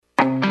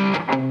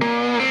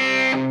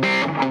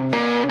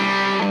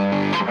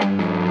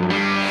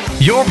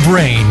Your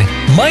brain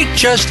might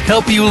just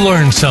help you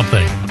learn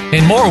something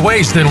in more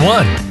ways than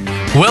one.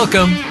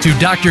 Welcome to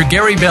Dr.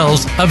 Gary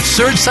Bell's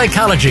Absurd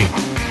Psychology.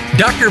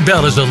 Dr.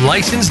 Bell is a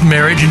licensed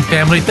marriage and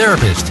family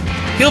therapist.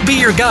 He'll be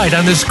your guide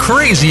on this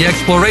crazy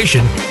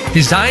exploration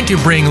designed to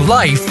bring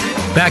life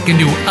back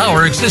into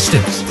our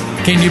existence.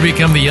 Can you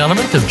become the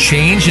element of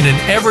change in an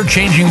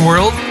ever-changing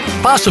world?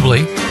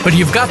 Possibly, but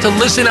you've got to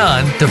listen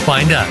on to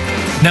find out.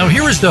 Now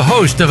here is the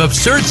host of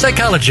Absurd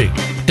Psychology,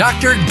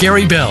 Dr.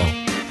 Gary Bell.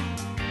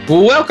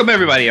 Well, welcome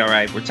everybody. All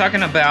right, we're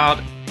talking about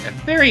a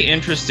very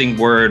interesting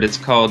word. It's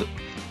called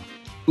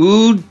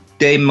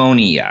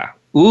Eudaimonia.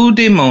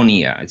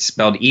 Eudaimonia. It's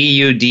spelled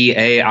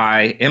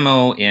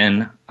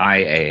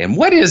E-U-D-A-I-M-O-N-I-A. And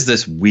what is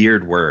this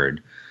weird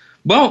word?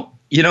 Well,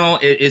 you know,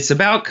 it's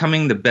about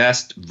becoming the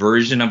best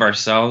version of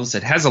ourselves.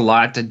 It has a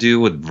lot to do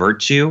with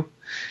virtue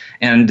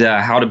and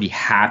how to be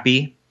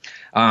happy.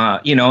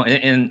 In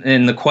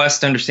the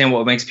quest to understand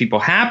what makes people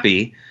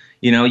happy,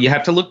 you know, you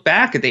have to look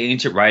back at the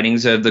ancient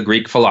writings of the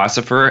Greek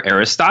philosopher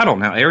Aristotle.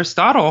 Now,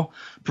 Aristotle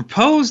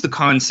proposed the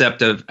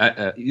concept of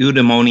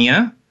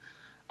eudaimonia,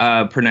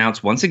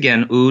 pronounced once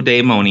again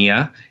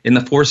eudaimonia, in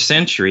the 4th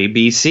century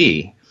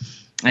BC.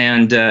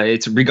 And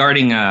it's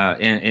regarding,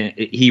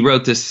 he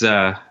wrote this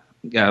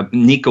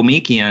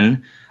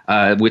Nicomachean,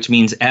 which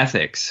means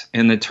ethics.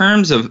 And the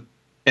terms of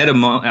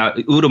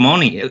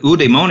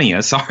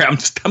eudaimonia, sorry, I'm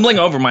stumbling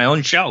over my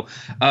own show.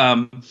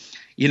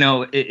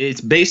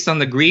 It's based on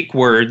the Greek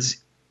words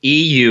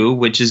eu,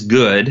 which is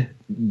good,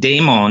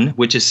 daimon,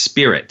 which is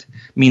spirit,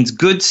 means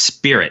good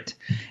spirit.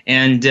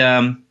 And,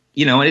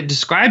 it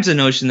describes a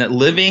notion that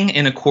living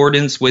in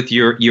accordance with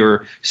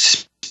your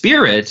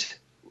spirit,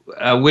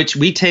 which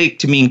we take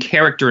to mean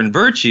character and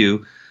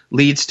virtue,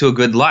 leads to a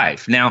good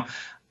life. Now,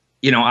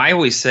 I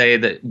always say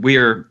that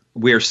we're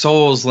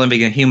souls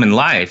living a human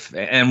life.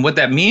 And what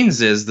that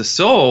means is the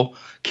soul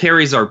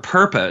carries our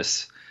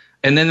purpose.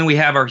 And then we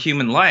have our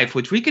human life,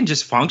 which we can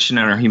just function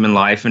in our human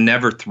life and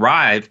never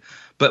thrive.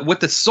 But what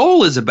the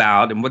soul is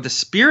about and what the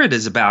spirit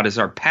is about is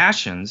our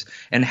passions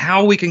and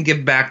how we can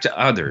give back to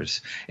others.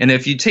 And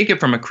if you take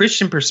it from a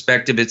Christian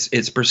perspective,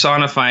 it's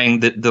personifying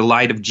the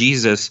light of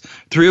Jesus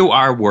through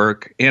our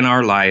work in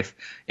our life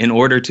in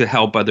order to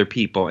help other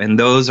people. And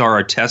those are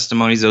our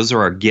testimonies. Those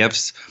are our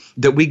gifts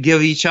that we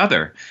give each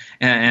other.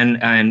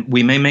 And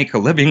we may make a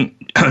living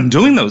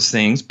doing those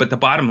things, but the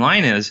bottom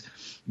line is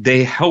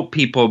they help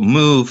people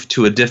move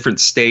to a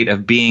different state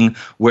of being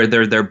where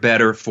they're their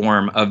better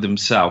form of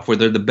themselves, where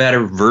they're the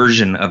better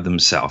version of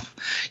themselves.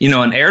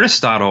 And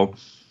Aristotle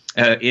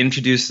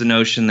introduced the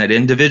notion that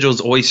individuals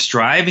always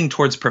striving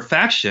towards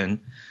perfection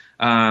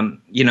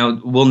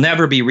will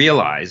never be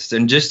realized.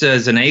 And just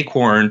as an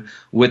acorn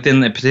within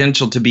the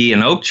potential to be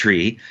an oak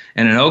tree,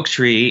 and an oak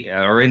tree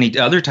or any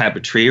other type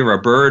of tree or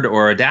a bird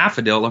or a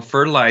daffodil, a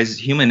fertilized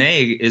human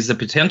egg is the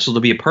potential to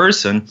be a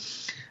person,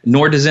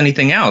 nor does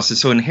anything else. And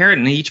so inherent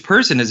in each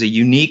person is a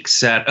unique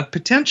set of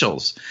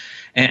potentials.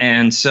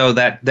 And so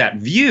that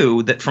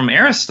view that from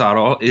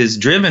Aristotle is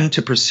driven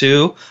to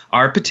pursue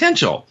our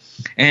potential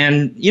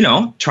and,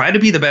 try to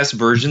be the best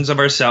versions of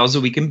ourselves that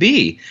we can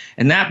be.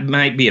 And that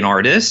might be an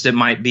artist. It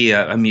might be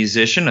a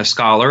musician, a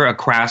scholar, a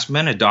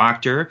craftsman, a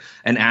doctor,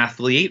 an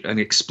athlete, an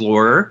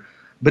explorer.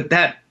 But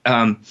that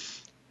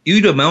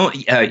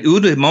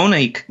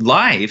eudaimonic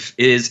life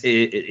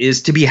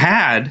is to be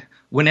had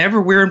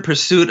whenever we're in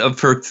pursuit of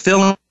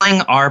fulfilling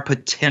our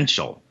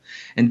potential.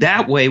 And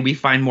that way we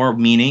find more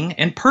meaning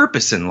and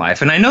purpose in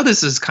life. And I know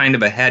this is kind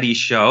of a heady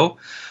show,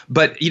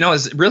 but,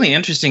 it's really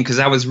interesting because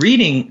I was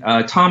reading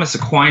Thomas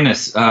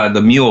Aquinas,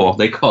 the mule,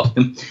 they called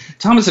him.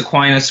 Thomas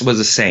Aquinas was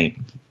a saint,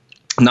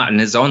 not in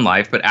his own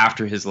life, but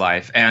after his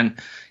life. And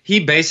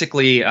he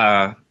basically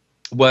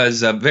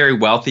was very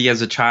wealthy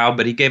as a child,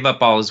 but he gave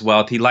up all his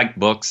wealth. He liked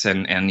books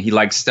and he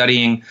liked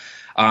studying.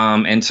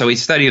 And so he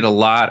studied a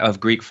lot of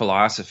Greek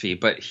philosophy,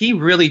 but he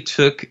really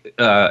took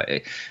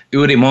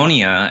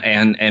eudaimonia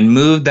and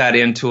moved that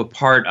into a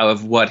part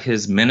of what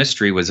his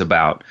ministry was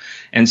about.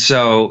 And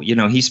so,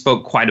 he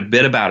spoke quite a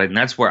bit about it, and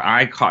that's where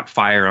I caught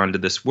fire onto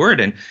this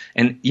word. And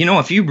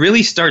if you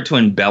really start to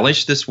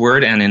embellish this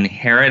word and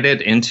inherit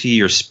it into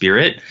your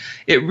spirit,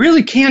 it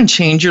really can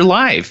change your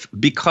life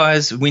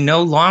because we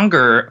no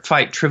longer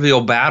fight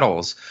trivial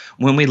battles.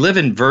 When we live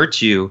in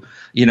virtue,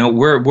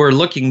 we're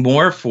looking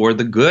more for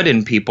the good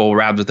in people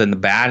rather than the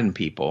bad in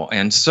people.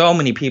 And so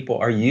many people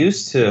are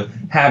used to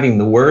having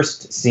the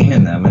worst seen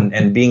in them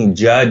and being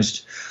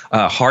judged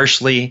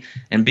harshly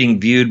and being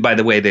viewed by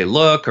the way they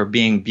look or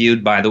being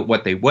viewed by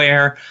what they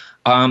wear.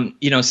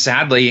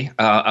 Sadly,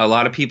 a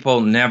lot of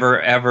people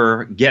never,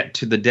 ever get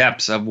to the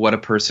depths of what a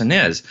person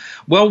is.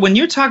 Well, when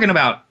you're talking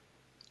about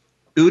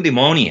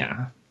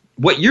eudaimonia,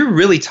 what you're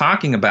really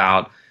talking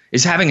about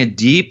is having a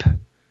deep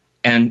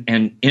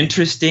and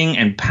interesting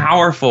and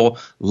powerful,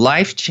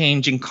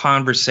 life-changing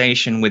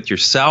conversation with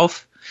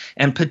yourself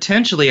and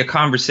potentially a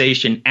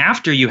conversation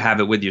after you have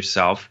it with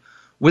yourself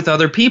with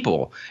other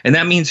people. And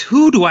that means,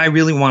 who do I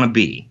really want to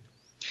be?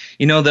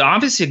 The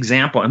obvious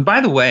example, and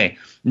by the way,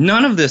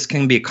 none of this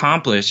can be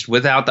accomplished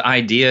without the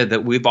idea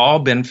that we've all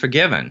been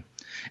forgiven.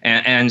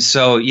 And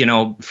so,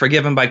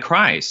 forgiven by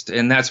Christ.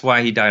 And that's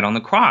why he died on the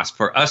cross,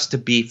 for us to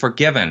be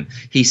forgiven.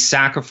 He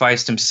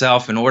sacrificed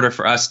himself in order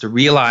for us to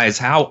realize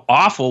how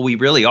awful we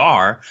really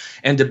are,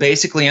 and to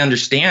basically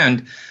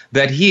understand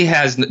that he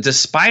has,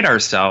 despite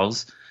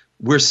ourselves,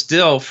 we're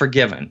still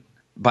forgiven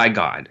by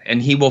God,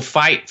 and he will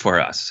fight for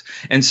us.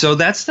 And so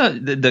that's the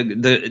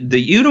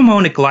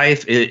eudaimonic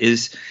life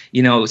is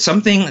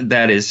something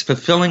that is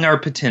fulfilling our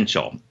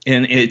potential,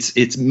 and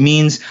it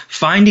means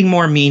finding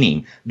more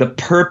meaning, the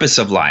purpose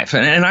of life.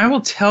 And I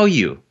will tell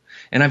you,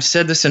 and I've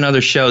said this in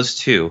other shows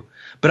too,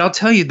 but I'll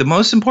tell you the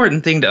most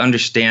important thing to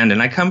understand,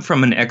 and I come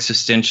from an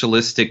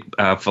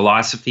existentialistic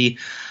philosophy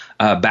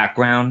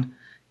background,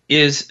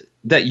 is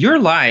that your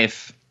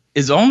life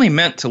is only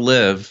meant to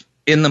live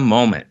in the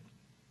moment.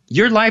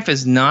 Your life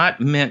is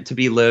not meant to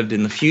be lived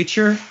in the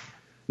future,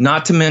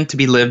 not meant to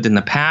be lived in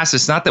the past.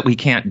 It's not that we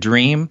can't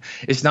dream.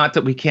 It's not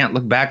that we can't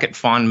look back at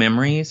fond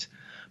memories.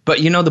 But,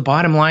 the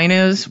bottom line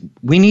is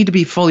we need to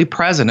be fully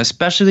present,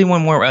 especially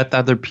when we're with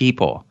other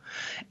people.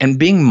 And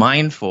being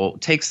mindful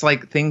takes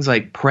things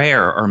like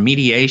prayer or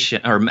mediation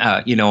or,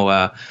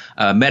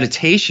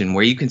 meditation,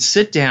 where you can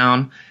sit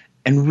down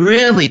and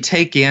really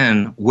take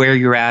in where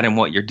you're at and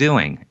what you're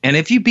doing. And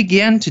if you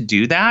begin to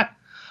do that,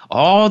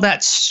 all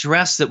that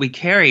stress that we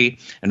carry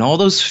and all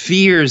those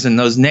fears and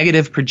those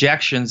negative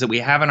projections that we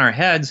have in our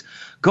heads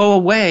go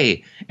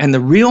away. And the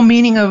real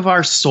meaning of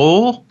our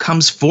soul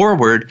comes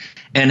forward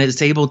and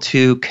is able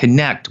to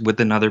connect with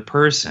another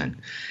person.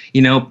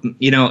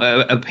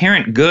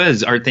 Apparent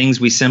goods are things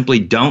we simply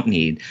don't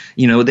need.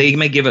 They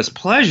may give us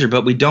pleasure,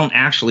 but we don't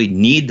actually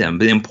need them.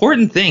 But the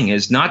important thing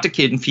is not to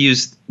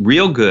confuse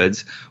real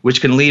goods,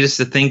 which can lead us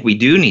to think we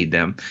do need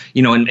them.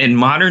 In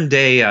modern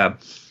day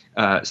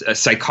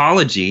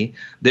psychology,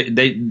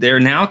 they're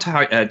now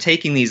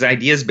taking these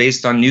ideas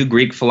based on new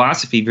Greek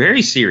philosophy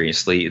very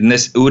seriously in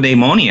this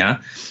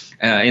eudaimonia,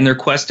 in their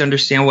quest to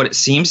understand what it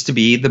seems to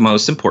be the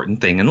most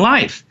important thing in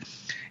life.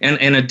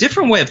 And a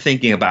different way of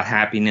thinking about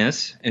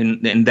happiness,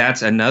 and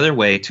that's another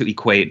way to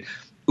equate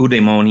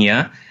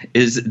eudaimonia,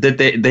 is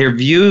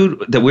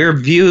that we're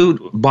viewed,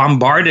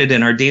 bombarded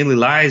in our daily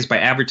lives by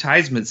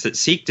advertisements that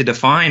seek to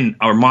define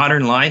our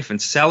modern life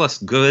and sell us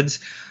goods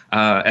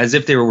as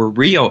if they were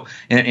real.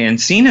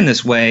 And seen in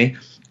this way,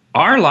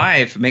 our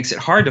life makes it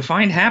hard to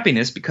find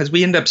happiness because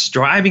we end up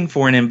striving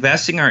for and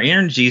investing our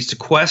energies to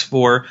quest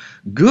for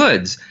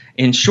goods.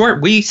 In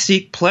short, we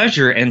seek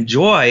pleasure and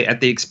joy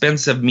at the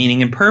expense of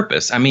meaning and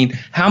purpose. I mean,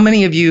 how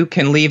many of you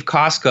can leave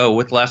Costco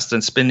with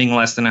spending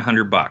less than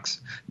 $100?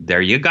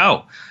 There you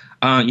go.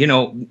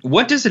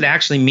 What does it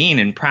actually mean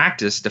in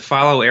practice to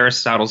follow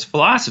Aristotle's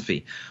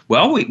philosophy?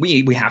 Well,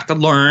 we have to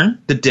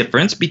learn the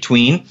difference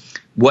between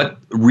what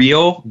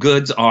real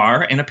goods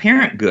are and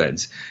apparent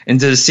goods, and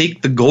to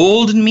seek the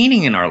golden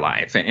meaning in our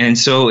life. And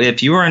so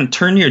if you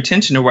turn your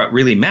attention to what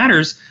really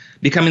matters,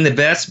 becoming the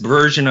best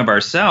version of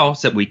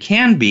ourselves that we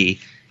can be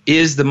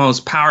is the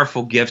most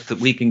powerful gift that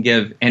we can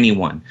give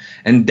anyone.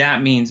 And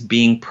that means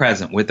being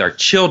present with our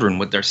children,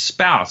 with our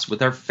spouse,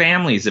 with our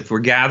families. If we're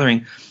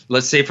gathering,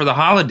 let's say for the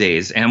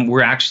holidays, and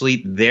we're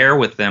actually there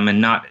with them and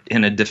not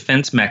in a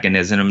defense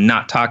mechanism,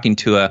 not talking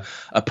to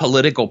a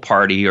political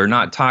party or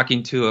not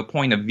talking to a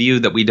point of view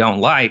that we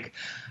don't like.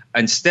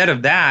 Instead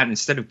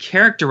of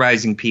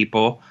characterizing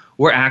people,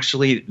 we're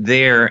actually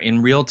there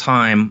in real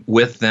time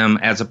with them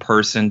as a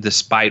person,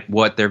 despite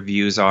what their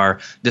views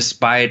are,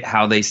 despite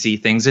how they see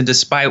things, and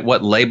despite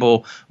what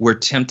label we're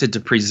tempted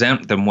to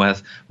present them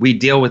with. We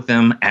deal with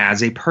them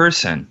as a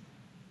person.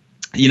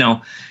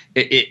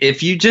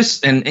 If you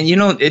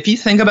if you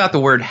think about the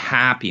word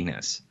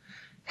happiness,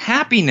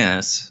 happy,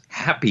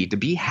 to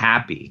be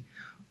happy,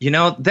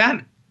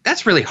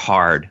 that's really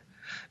hard,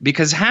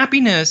 because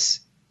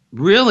happiness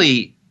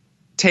really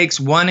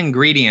takes one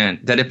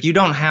ingredient that if you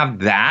don't have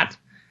that,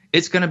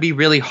 it's going to be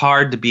really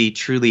hard to be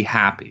truly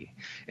happy.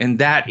 And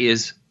that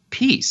is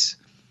peace.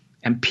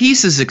 And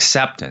peace is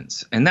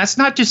acceptance. And that's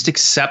not just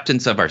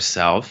acceptance of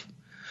ourselves,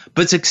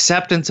 but it's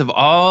acceptance of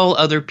all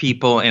other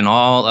people and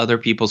all other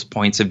people's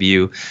points of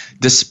view,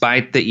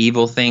 despite the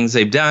evil things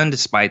they've done,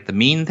 despite the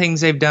mean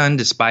things they've done,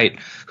 despite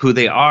who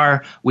they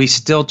are. We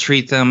still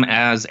treat them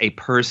as a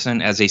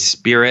person, as a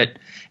spirit,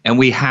 and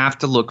we have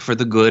to look for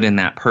the good in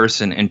that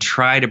person and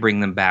try to bring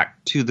them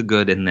back to the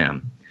good in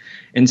them.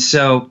 And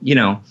so,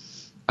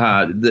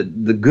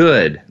 the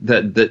good,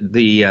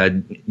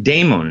 the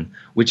daimon,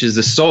 which is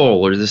the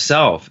soul or the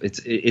self,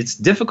 it's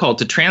difficult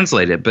to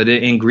translate it, but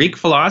in Greek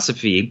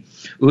philosophy,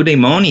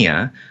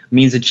 eudaimonia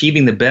means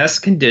achieving the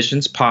best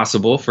conditions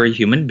possible for a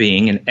human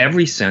being in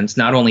every sense,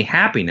 not only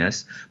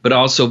happiness, but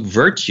also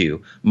virtue,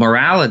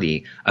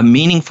 morality, a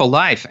meaningful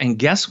life. And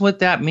guess what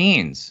that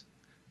means?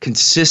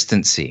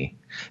 Consistency.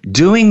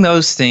 Doing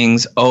those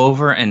things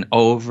over and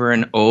over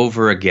and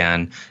over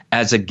again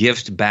as a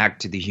gift back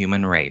to the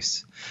human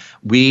race.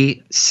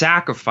 We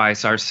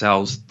sacrifice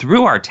ourselves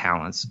through our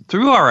talents,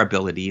 through our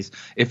abilities.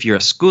 If you're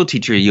a school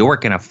teacher, you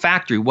work in a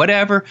factory,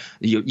 whatever,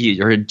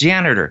 you're a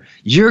janitor,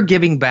 you're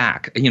giving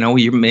back.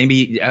 You're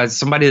maybe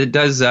somebody that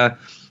does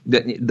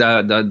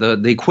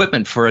the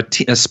equipment for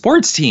a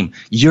sports team.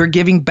 You're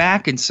giving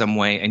back in some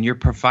way, and you're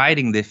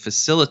providing the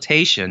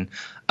facilitation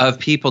of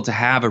people to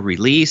have a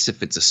release,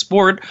 if it's a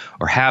sport,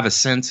 or have a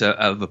sense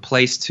of a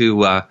place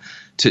to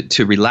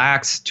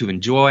relax, to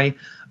enjoy.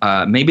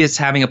 Maybe it's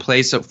having a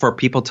place for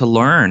people to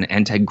learn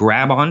and to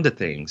grab onto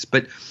things.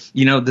 But,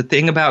 the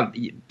thing about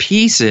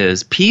peace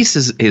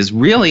is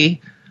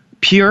really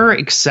pure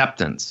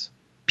acceptance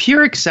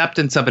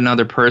of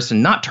another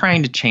person, not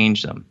trying to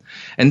change them.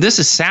 And this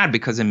is sad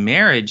because in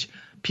marriage,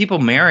 people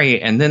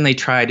marry and then they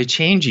try to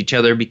change each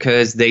other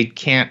because they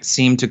can't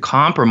seem to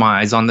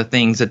compromise on the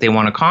things that they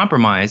want to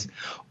compromise,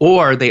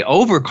 or they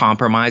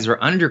over-compromise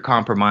or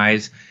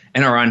under-compromise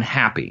and are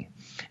unhappy.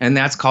 And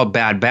that's called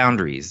bad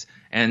boundaries.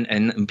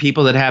 And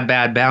people that have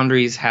bad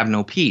boundaries have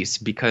no peace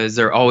because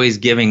they're always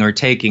giving or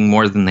taking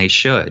more than they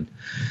should.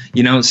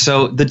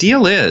 So the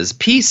deal is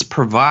peace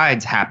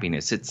provides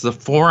happiness. It's the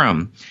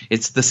forum.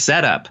 It's the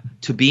setup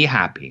to be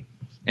happy.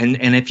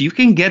 And if you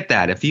can get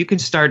that, if you can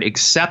start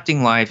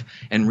accepting life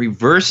and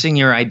reversing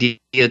your idea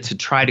to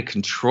try to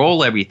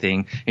control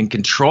everything and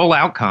control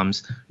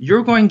outcomes,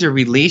 you're going to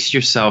release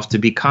yourself to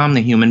become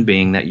the human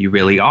being that you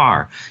really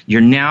are.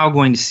 You're now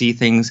going to see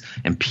things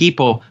and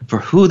people for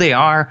who they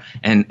are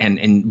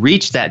and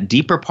reach that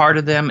deeper part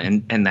of them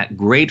and that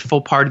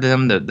grateful part of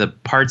them, the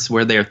parts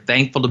where they're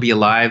thankful to be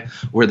alive,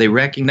 where they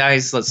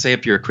recognize, let's say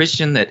if you're a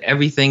Christian, that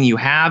everything you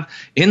have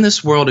in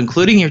this world,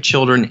 including your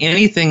children,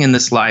 anything in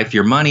this life,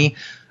 your money,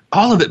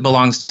 all of it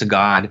belongs to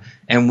God,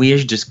 and we are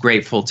just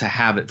grateful to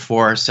have it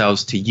for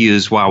ourselves to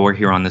use while we're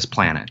here on this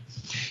planet.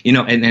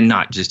 And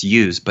not just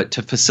use, but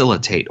to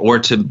facilitate or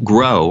to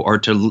grow or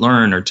to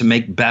learn or to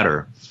make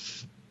better.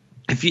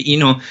 If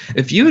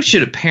you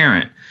should a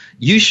parent,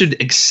 you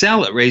should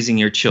excel at raising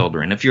your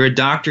children. If you're a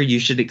doctor, you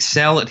should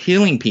excel at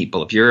healing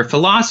people. If you're a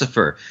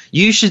philosopher,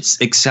 you should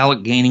excel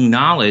at gaining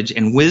knowledge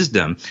and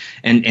wisdom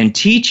and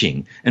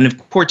teaching. And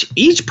of course,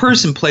 each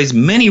person plays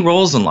many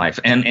roles in life,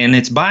 and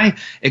it's by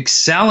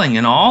excelling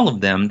in all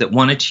of them that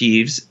one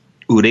achieves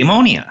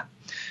eudaimonia.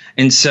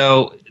 And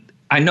so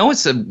I know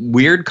it's a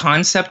weird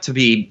concept to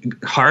be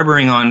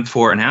harboring on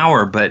for an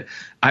hour, but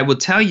I will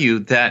tell you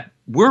that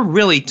we're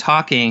really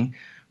talking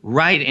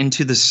right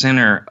into the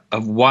center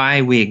of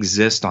why we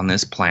exist on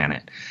this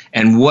planet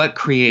and what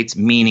creates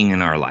meaning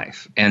in our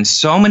life. And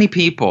so many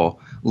people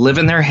live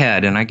in their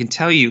head, and I can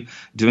tell you,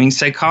 doing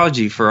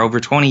psychology for over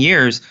 20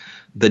 years,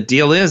 the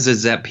deal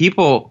is that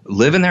people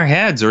live in their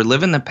heads or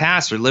live in the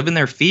past or live in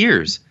their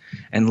fears.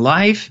 And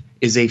life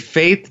is a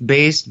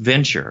faith-based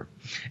venture.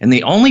 And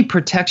the only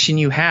protection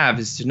you have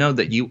is to know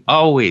that you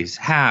always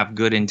have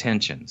good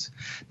intentions,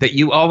 that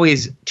you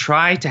always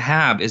try to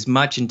have as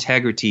much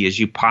integrity as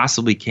you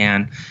possibly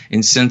can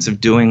in sense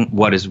of doing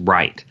what is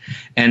right.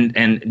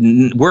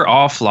 And we're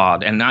all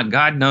flawed, and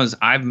God knows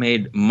I've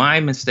made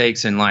my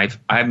mistakes in life.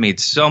 I've made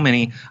so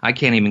many, I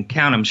can't even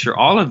count. I'm sure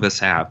all of us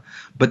have.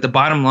 But the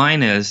bottom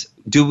line is,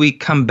 do we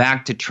come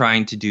back to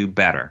trying to do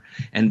better?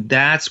 And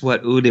that's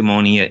what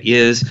eudaimonia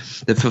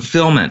is, the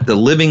fulfillment, the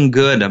living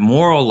good, a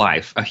moral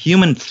life, a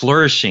human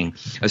flourishing,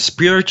 a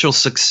spiritual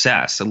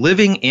success, a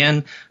living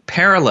in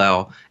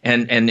parallel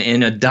and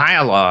in a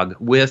dialogue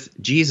with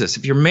Jesus.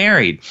 If you're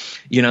married,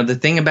 the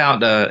thing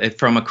about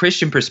from a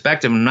Christian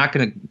perspective, I'm not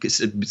going to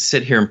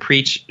sit here and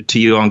preach to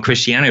you on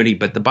Christianity,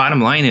 but the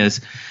bottom line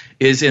is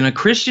in a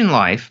Christian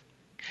life,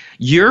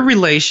 your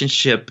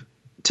relationship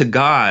to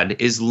God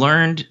is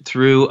learned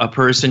through a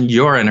person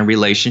you're in a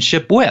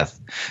relationship with.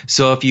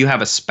 So if you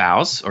have a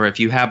spouse, or if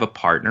you have a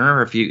partner,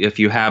 or if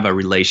you have a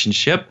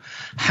relationship,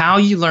 how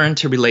you learn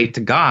to relate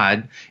to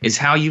God is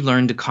how you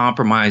learn to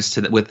compromise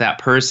with that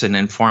person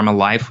and form a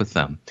life with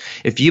them.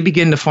 If you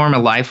begin to form a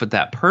life with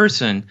that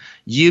person,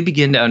 you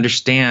begin to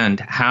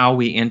understand how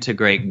we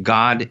integrate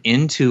God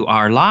into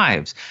our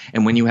lives.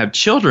 And when you have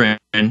children,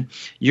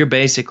 you're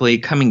basically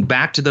coming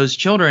back to those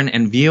children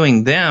and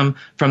viewing them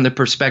from the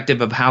perspective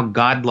of how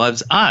God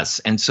loves us.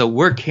 And so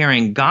we're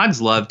carrying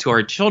God's love to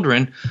our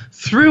children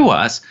through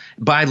us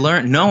by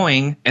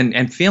knowing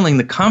and feeling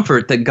the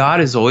comfort that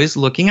God is always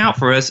looking out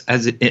for us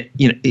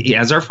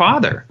as our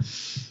Father.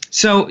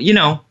 So,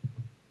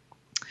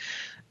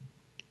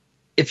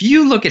 if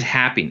you look at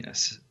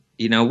happiness,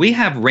 we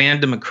have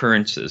random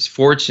occurrences,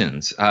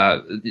 fortunes.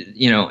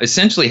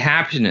 Essentially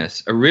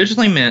happiness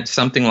originally meant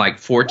something like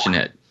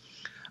fortunate.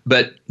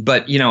 But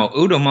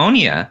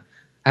eudaimonia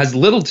has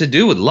little to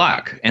do with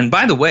luck. And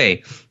by the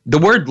way, the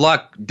word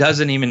luck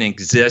doesn't even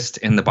exist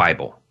in the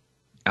Bible.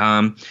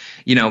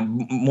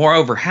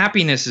 Moreover,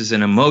 happiness is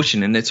an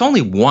emotion, and it's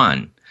only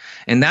one.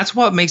 And that's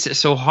what makes it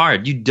so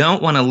hard. You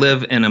don't want to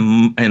live in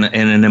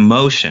an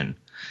emotion.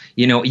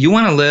 You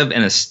want to live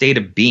in a state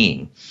of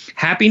being.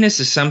 Happiness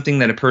is something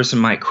that a person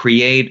might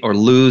create or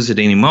lose at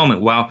any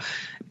moment, while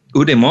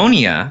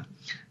eudaimonia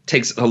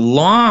takes a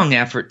long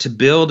effort to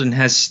build and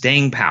has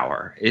staying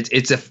power.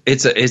 It's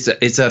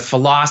a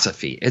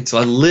philosophy. It's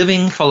a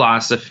living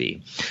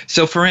philosophy.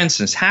 So, for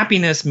instance,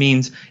 happiness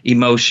means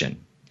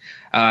emotion.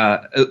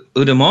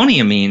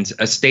 Eudaimonia means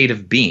a state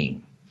of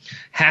being.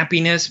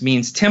 Happiness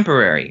means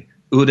temporary.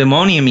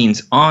 Eudaimonia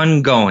means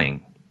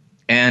ongoing.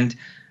 And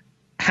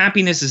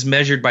happiness is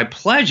measured by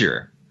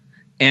pleasure,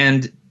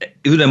 and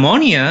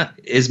eudaimonia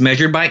is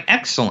measured by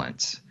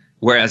excellence,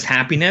 whereas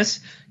happiness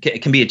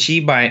can be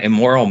achieved by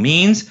immoral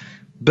means,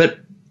 but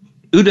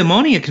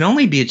eudaimonia can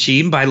only be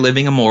achieved by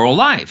living a moral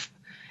life.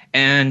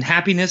 And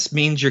happiness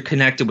means you're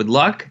connected with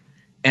luck,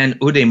 and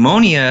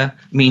eudaimonia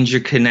means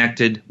you're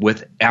connected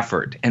with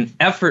effort. And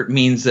effort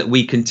means that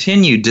we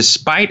continue,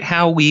 despite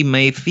how we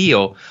may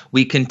feel,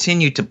 we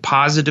continue to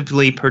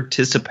positively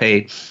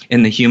participate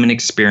in the human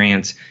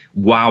experience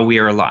while we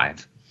are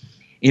alive.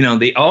 You know,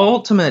 the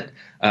ultimate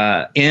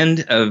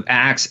end of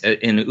acts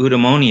in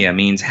eudaimonia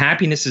means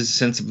happiness is a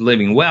sense of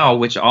living well,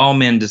 which all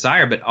men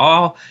desire, but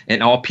all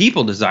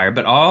people desire,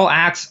 but all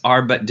acts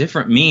are but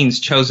different means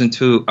chosen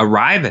to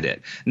arrive at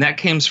it. And that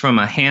comes from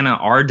a Hannah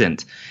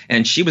Arendt,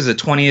 and she was a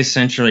 20th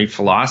century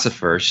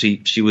philosopher.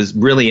 She was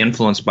really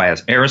influenced by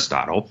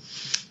Aristotle.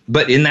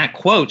 But in that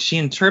quote, she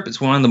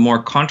interprets one of the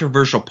more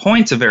controversial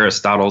points of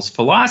Aristotle's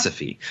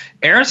philosophy.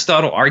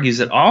 Aristotle argues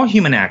that all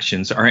human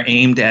actions are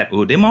aimed at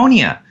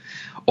eudaimonia,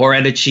 or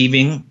at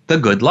achieving the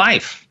good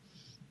life.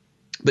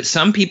 But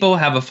some people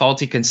have a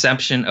faulty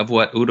conception of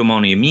what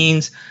eudaimonia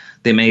means.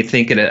 They may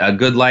think a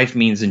good life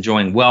means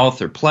enjoying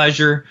wealth or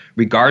pleasure,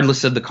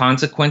 regardless of the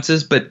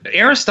consequences. But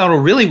Aristotle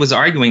really was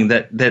arguing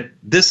that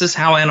this is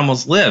how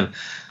animals live.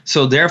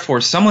 So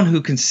therefore, someone who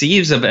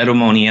conceives of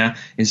eudaimonia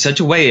in such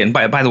a way, and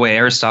by the way,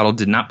 Aristotle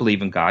did not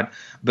believe in God,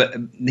 but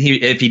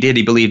if he did,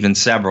 he believed in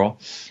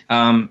several.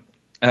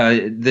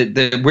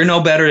 We're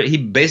no better. He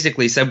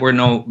basically said we're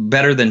no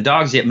better than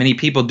dogs, yet many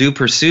people do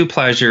pursue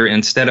pleasure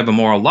instead of a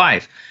moral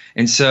life.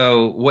 And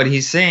so what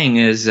he's saying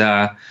is,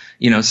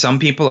 some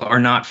people are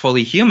not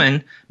fully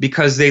human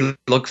because they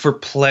look for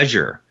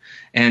pleasure.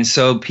 And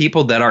so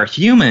people that are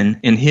human,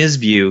 in his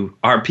view,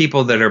 are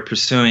people that are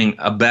pursuing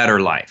a better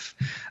life.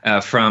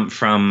 From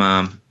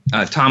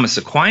Thomas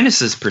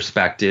Aquinas's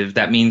perspective,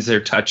 that means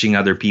they're touching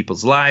other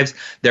people's lives.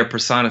 They're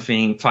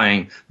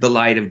personifying the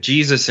light of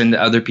Jesus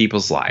into other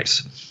people's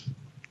lives.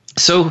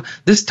 So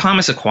this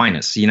Thomas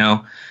Aquinas,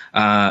 the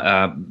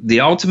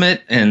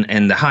ultimate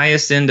and the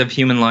highest end of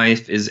human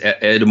life is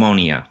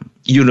eudaimonia.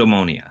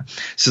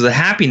 So the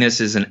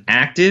happiness is an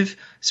active,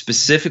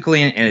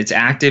 specifically, and it's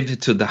active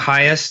to the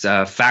highest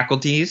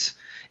faculties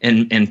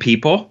in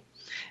people.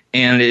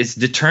 And it's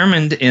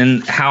determined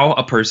in how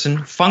a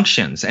person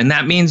functions. And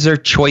that means their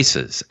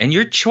choices. And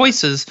your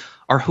choices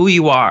are who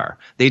you are.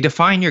 They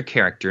define your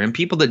character. And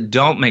people that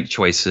don't make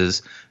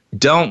choices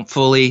don't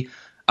fully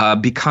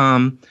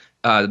become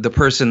the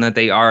person that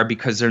they are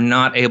because they're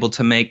not able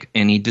to make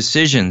any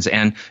decisions.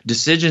 And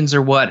decisions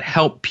are what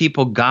help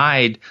people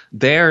guide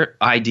their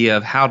idea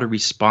of how to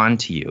respond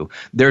to you.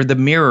 They're the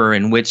mirror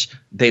in which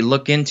they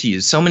look into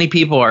you. So many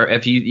people are,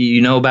 if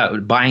you know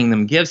about buying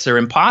them gifts, they're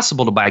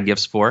impossible to buy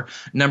gifts for.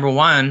 Number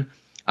one,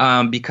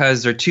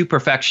 because they're too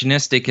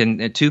perfectionistic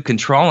and too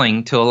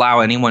controlling to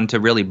allow anyone to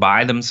really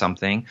buy them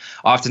something.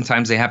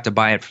 Oftentimes they have to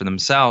buy it for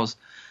themselves.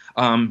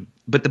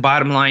 But the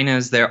bottom line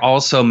is there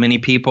also many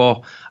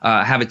people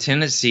have a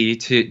tendency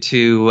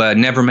to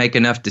never make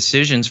enough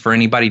decisions for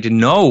anybody to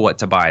know what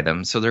to buy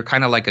them. So they're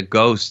kind of like a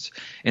ghost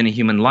in a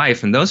human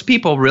life. And those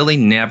people really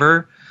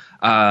never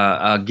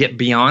get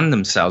beyond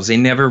themselves. They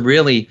never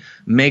really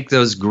make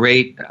those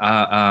great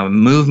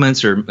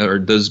movements or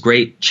those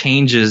great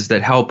changes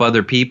that help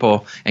other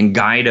people and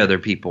guide other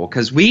people.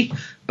 Because we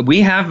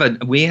have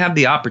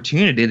the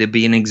opportunity to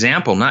be an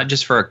example, not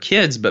just for our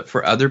kids, but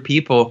for other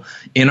people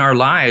in our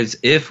lives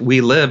if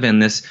we live in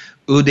this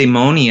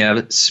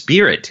eudaimonia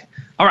spirit.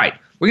 All right,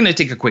 we're going to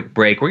take a quick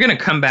break. We're going to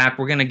come back.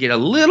 We're going to get a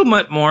little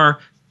bit more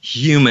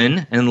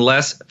human and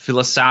less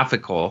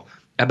philosophical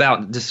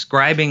about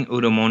describing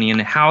eudaimonia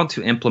and how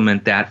to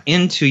implement that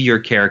into your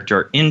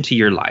character, into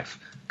your life.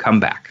 Come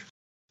back.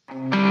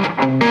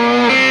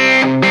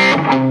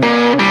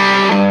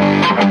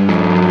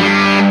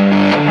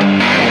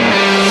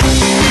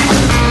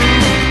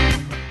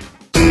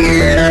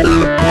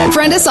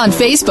 Friend us on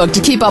Facebook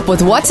to keep up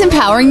with what's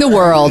empowering the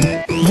world.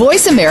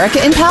 Voice America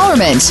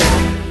Empowerment.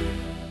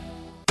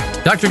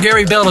 Dr.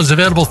 Gary Bell is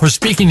available for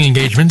speaking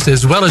engagements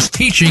as well as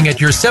teaching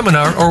at your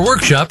seminar or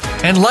workshop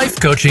and life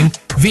coaching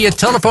via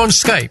telephone,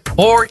 Skype,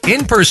 or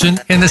in person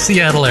in the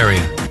Seattle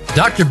area.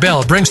 Dr.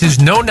 Bell brings his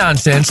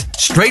no-nonsense,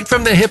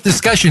 straight-from-the-hip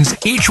discussions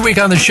each week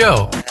on the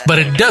show, but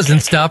it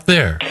doesn't stop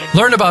there.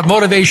 Learn about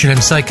motivation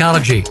and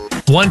psychology,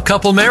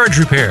 one-couple marriage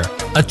repair,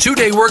 a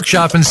 2-day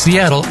workshop in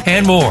Seattle,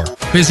 and more.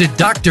 Visit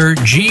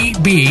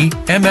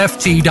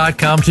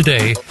drgbmft.com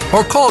today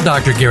or call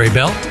Dr. Gary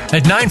Bell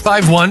at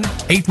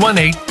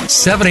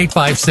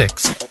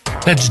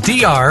 951-818-7856. That's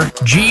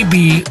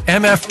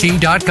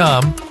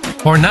drgbmft.com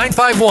or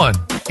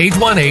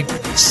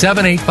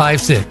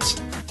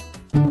 951-818-7856.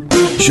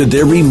 Should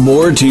there be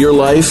more to your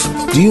life?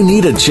 Do you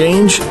need a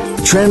change?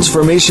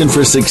 Transformation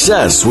for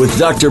Success with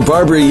Dr.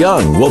 Barbara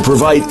Young will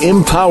provide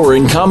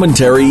empowering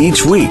commentary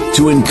each week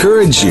to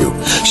encourage you.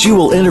 She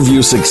will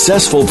interview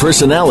successful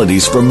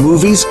personalities from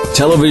movies,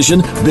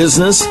 television,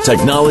 business,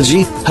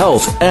 technology,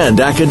 health, and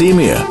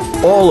academia.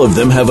 All of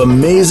them have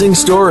amazing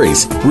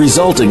stories,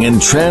 resulting in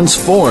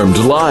transformed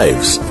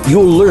lives.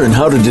 You'll learn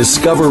how to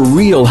discover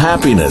real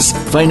happiness,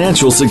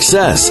 financial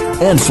success,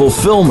 and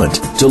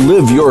fulfillment to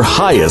live your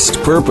highest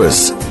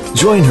purpose.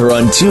 Join her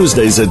on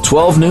Tuesdays at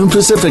 12 noon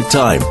Pacific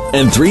Time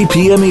and 3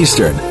 p.m.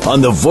 Eastern on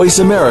the Voice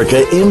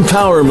America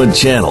Empowerment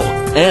Channel,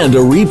 and a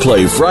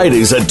replay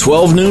Fridays at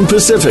 12 noon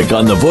Pacific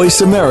on the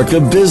Voice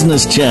America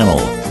Business Channel.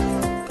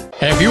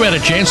 Have you had a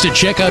chance to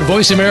check out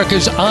Voice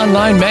America's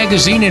online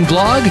magazine and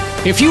blog?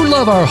 If you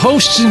love our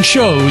hosts and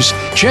shows,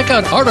 check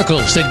out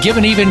articles that give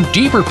an even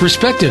deeper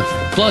perspective,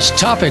 plus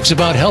topics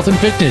about health and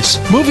fitness,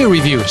 movie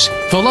reviews,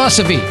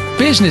 philosophy,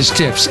 business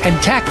tips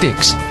and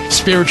tactics,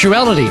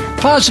 spirituality,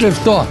 positive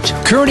thought,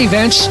 current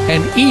events,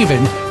 and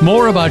even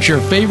more about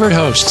your favorite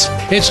hosts.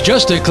 It's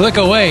just a click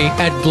away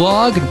at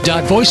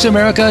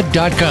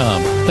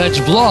blog.voiceamerica.com. That's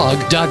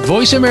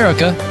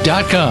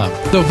blog.voiceamerica.com.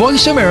 The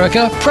Voice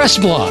America Press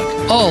Blog.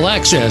 All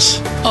access,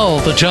 all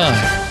the time.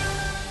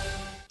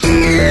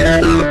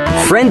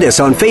 Friend us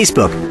on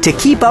Facebook to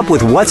keep up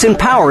with what's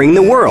empowering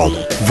the world.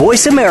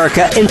 Voice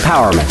America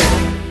Empowerment.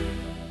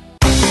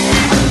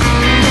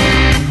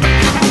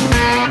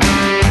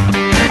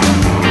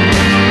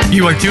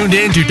 You are tuned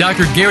in to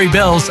Dr. Gary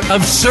Bell's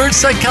Absurd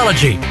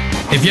Psychology.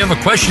 If you have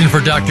a question for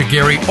Dr.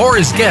 Gary or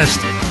his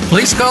guest,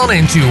 please call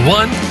in to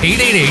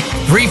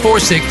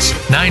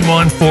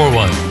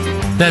 1-888-346-9141.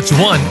 That's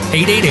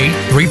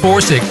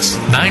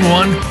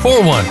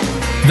 1-888-346-9141.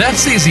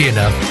 That's easy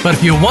enough, but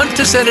if you want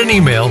to send an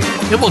email,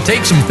 it will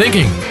take some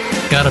thinking.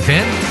 Got a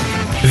pen?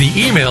 The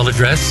email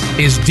address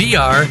is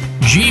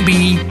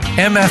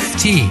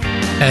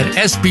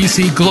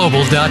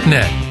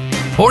drgbmft@sbcglobal.net.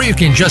 Or you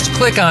can just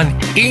click on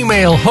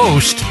Email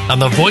Host on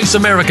the Voice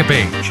America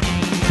page.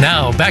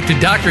 Now, back to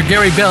Dr.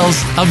 Gary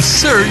Bell's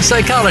Absurd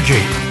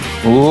Psychology.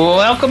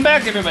 Welcome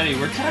back, everybody.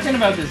 We're talking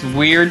about this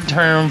weird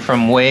term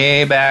from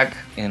way back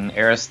in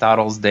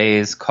Aristotle's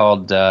days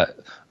called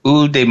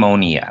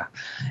Eudaimonia.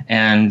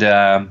 And,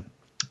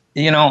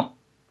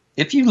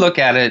 if you look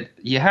at it,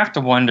 you have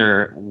to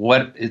wonder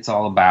what it's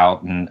all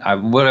about. And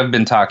what I've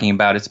been talking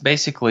about, it's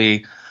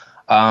basically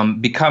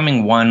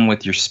becoming one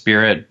with your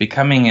spirit,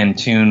 becoming in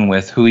tune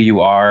with who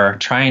you are,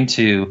 trying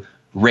to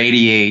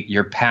radiate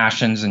your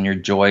passions and your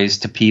joys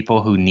to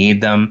people who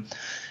need them.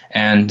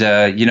 And,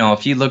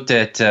 if you looked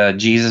at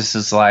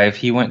Jesus's life,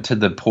 he went to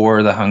the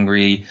poor, the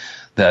hungry,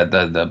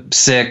 the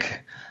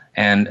sick,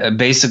 and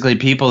basically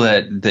people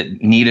that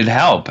needed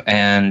help.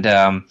 And,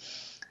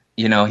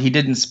 he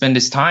didn't spend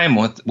his time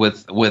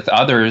with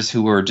others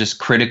who were just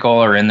critical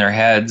or in their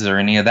heads or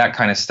any of that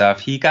kind of stuff.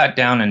 He got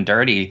down and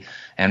dirty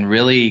and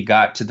really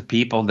got to the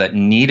people that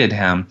needed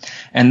him.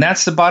 And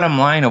that's the bottom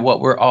line of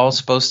what we're all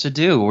supposed to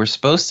do. We're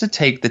supposed to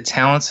take the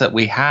talents that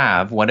we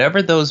have,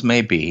 whatever those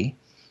may be,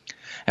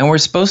 and we're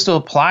supposed to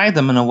apply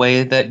them in a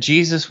way that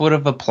Jesus would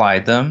have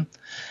applied them,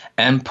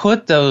 and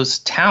put those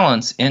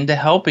talents into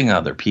helping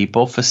other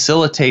people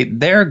facilitate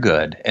their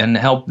good and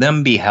help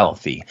them be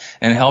healthy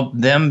and help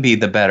them be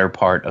the better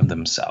part of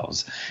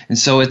themselves. And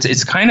so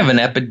it's kind of an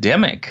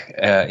epidemic,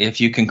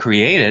 if you can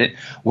create it,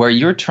 where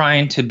you're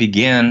trying to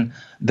begin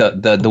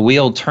the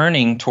wheel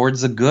turning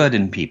towards the good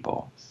in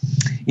people.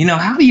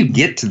 How do you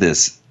get to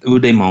this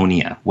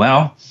eudaimonia?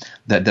 Well,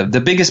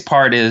 the biggest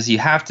part is you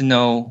have to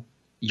know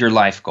your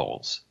life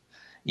goals.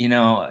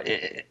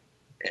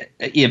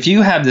 If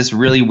you have this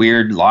really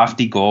weird,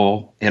 lofty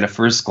goal at a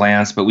first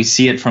glance, but we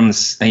see it from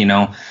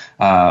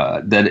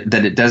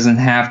that it doesn't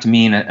have to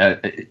mean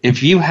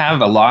if you have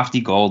a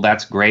lofty goal,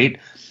 that's great.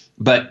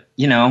 But,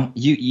 you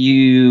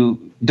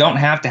don't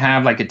have to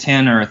have like a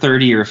 10 or a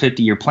 30 or a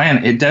 50-year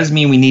plan. It does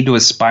mean we need to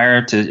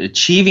aspire to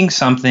achieving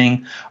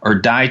something or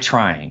die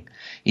trying.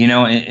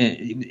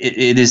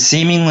 It is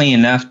seemingly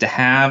enough to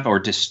have or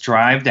to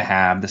strive to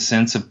have the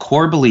sense of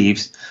core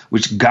beliefs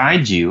which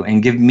guide you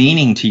and give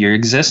meaning to your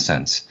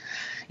existence.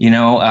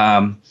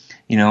 To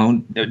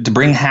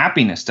bring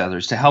happiness to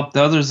others, to help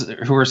others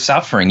who are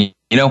suffering.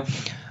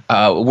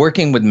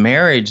 Working with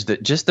marriage,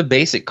 just the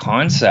basic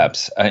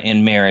concepts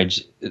in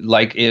marriage,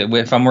 like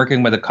if I'm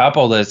working with a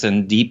couple that's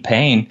in deep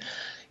pain,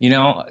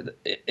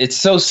 it's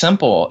so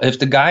simple. If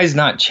the guy's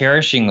not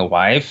cherishing the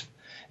wife,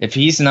 if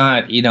he's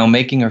not,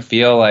 making her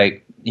feel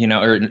like,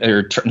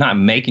 not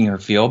making her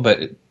feel,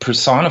 but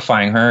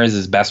personifying her as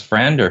his best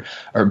friend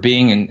or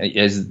being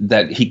is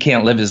that he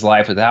can't live his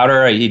life without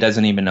her. He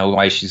doesn't even know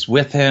why she's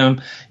with him.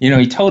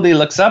 He totally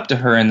looks up to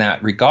her in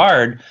that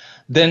regard.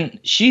 Then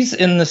she's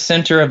in the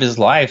center of his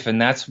life,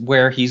 and that's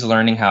where he's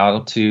learning how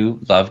to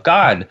love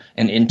God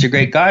and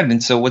integrate God.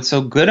 And so what's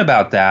so good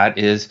about that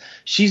is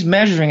she's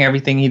measuring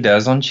everything he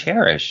does on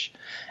cherish.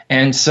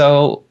 And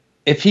so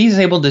if he's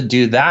able to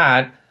do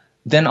that,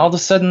 then all of a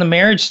sudden the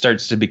marriage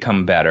starts to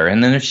become better.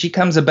 And then if she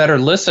becomes a better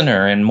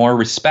listener and more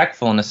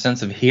respectful in a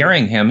sense of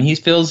hearing him, he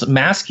feels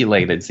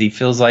emasculated. He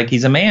feels like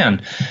he's a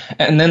man.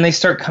 And then they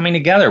start coming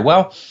together.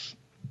 Well,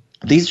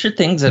 these are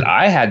things that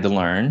I had to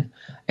learn,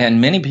 and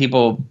many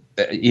people,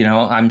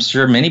 I'm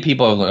sure many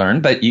people have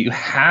learned, but you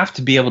have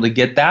to be able to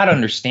get that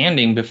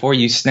understanding before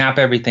you snap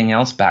everything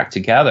else back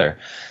together.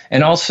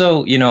 And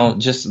also,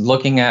 just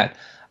looking at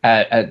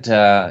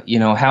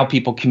how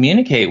people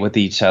communicate with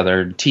each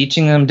other,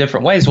 teaching them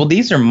different ways. Well,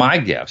 these are my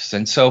gifts.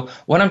 And so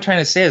what I'm trying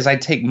to say is I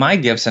take my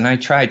gifts and I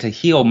try to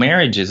heal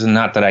marriages, and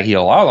not that I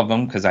heal all of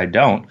them, because I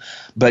don't.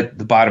 But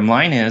the bottom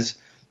line is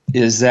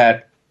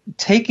that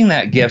taking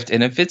that gift,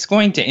 and if it's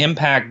going to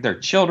impact their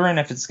children,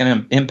 if it's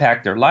going to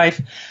impact their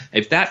life,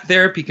 if that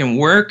therapy can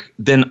work,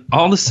 then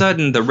all of a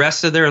sudden the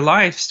rest of their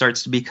life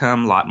starts to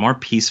become a lot more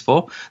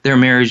peaceful. Their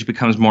marriage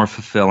becomes more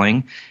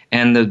fulfilling,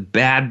 and the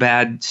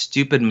bad,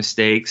 stupid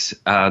mistakes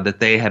that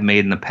they have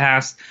made in the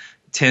past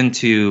tend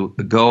to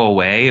go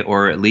away,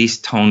 or at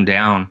least tone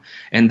down.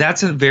 And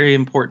that's a very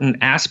important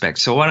aspect.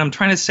 So what I'm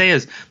trying to say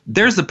is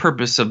there's the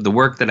purpose of the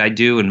work that I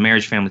do in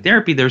marriage family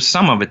therapy. There's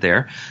some of it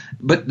there.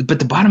 But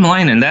the bottom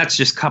line, and that's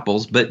just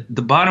couples, but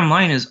the bottom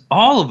line is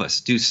all of us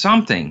do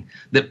something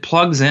that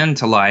plugs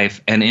into life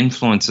and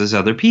influences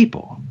other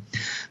people.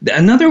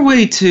 Another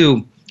way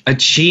to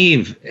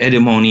achieve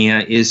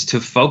eudaimonia is to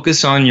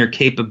focus on your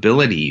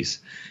capabilities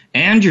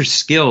and your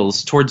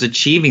skills towards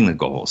achieving the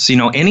goals.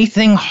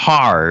 Anything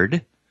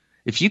hard,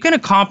 if you can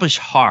accomplish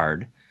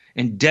hard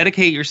and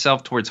dedicate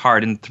yourself towards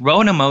hard and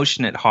throw an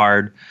emotion at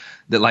hard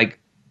that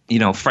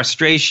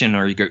frustration,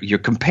 or you're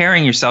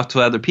comparing yourself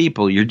to other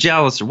people, you're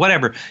jealous or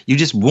whatever, you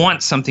just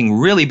want something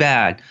really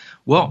bad.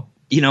 Well,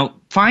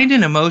 find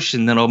an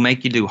emotion that'll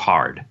make you do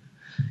hard.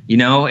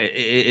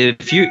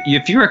 If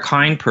you're a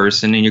kind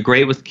person and you're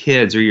great with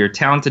kids, or you're a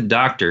talented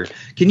doctor,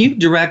 can you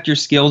direct your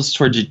skills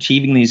towards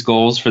achieving these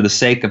goals for the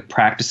sake of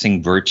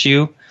practicing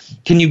virtue?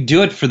 Can you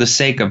do it for the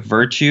sake of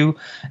virtue,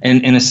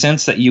 and in a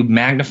sense that you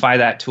magnify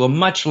that to a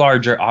much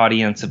larger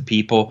audience of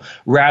people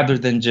rather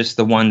than just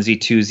the onesie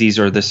twosies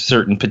or the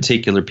certain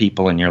particular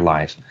people in your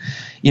life?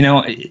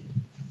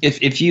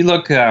 If you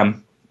look,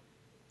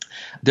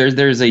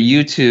 there's a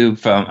YouTube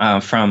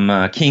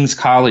from King's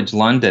College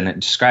London. It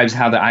describes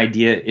how the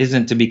idea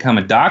isn't to become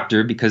a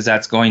doctor because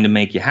that's going to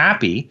make you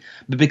happy,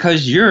 but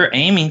because you're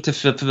aiming to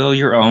fulfill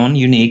your own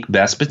unique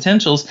best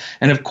potentials,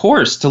 and of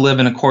course to live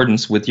in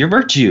accordance with your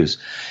virtues.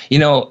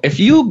 If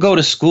you go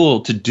to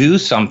school to do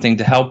something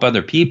to help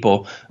other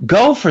people,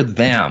 go for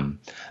them.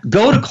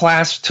 Go to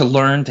class to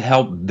learn to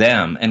help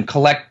them and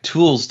collect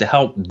tools to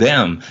help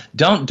them.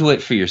 Don't do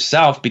it for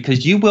yourself,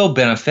 because you will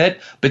benefit,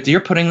 but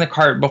you're putting the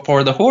cart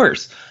before the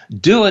horse.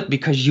 Do it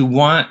because you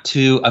want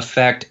to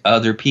affect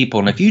other people.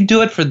 And if you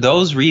do it for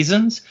those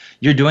reasons,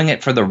 you're doing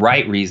it for the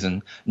right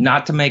reason,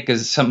 not to make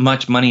as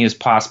much money as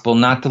possible,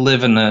 not to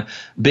live in a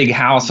big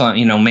house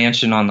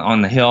mansion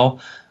on the hill.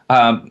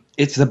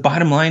 It's the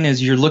bottom line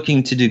is you're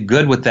looking to do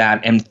good with that,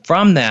 and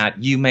from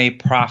that you may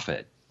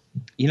profit.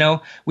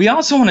 We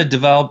also want to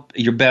develop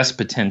your best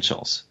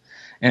potentials.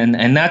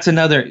 And that's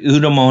another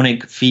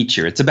eudaimonic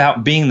feature. It's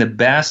about being the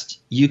best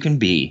you can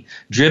be,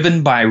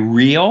 driven by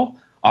real,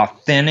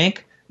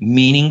 authentic,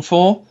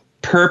 meaningful,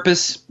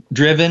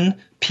 purpose-driven,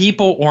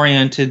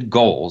 people-oriented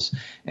goals.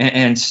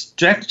 And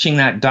stretching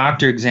that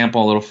doctor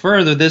example a little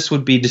further, this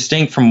would be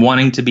distinct from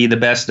wanting to be the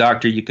best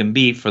doctor you can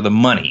be for the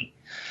money.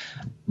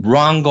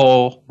 Wrong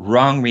goal,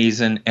 wrong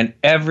reason, and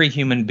every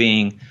human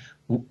being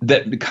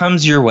that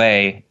comes your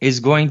way is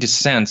going to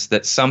sense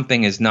that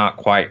something is not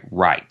quite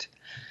right.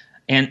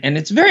 And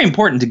it's very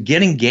important to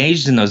get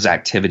engaged in those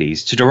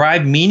activities, to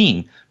derive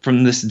meaning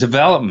from this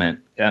development,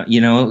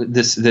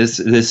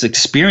 this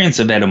experience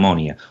of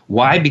eudaimonia.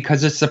 Why?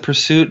 Because it's the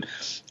pursuit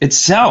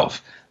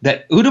itself.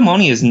 That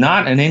eudaimonia is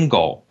not an end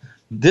goal.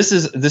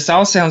 This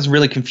all sounds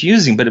really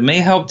confusing, but it may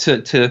help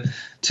to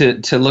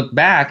look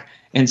back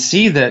and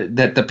see that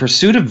the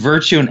pursuit of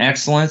virtue and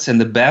excellence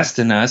and the best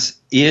in us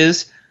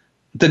is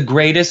the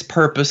greatest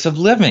purpose of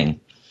living.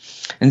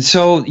 And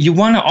so you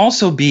want to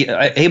also be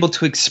able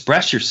to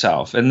express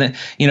yourself. And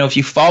if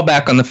you fall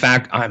back on the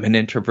fact, I'm an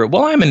introvert.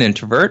 Well, I'm an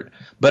introvert,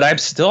 but I'm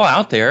still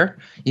out there.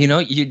 You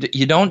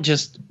don't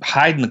just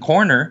hide in the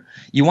corner.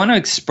 You want to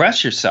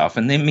express yourself.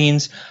 And that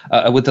means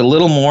with a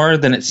little more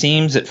than it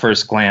seems at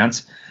first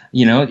glance,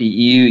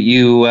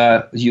 you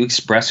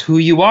express who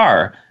you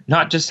are,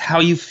 not just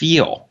how you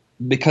feel.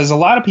 Because a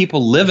lot of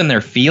people live in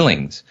their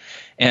feelings.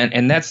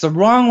 And that's the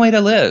wrong way to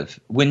live.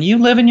 When you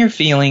live in your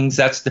feelings,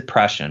 that's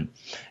depression.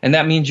 And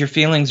that means your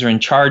feelings are in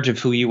charge of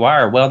who you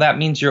are. Well, that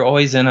means you're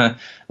always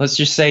let's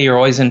just say you're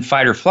always in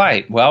fight or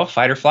flight. Well,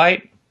 fight or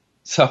flight.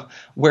 So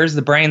where's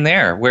the brain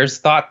there? Where's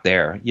thought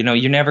there?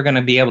 You're never going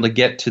to be able to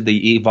get to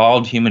the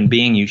evolved human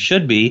being you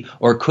should be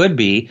or could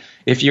be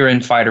if you're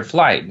in fight or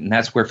flight. And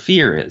that's where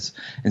fear is.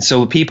 And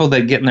so people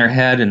that get in their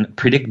head and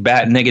predict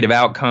bad negative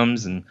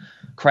outcomes and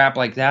crap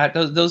like that,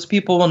 those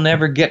people will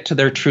never get to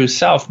their true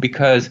self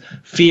because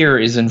fear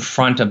is in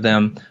front of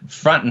them,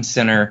 front and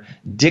center,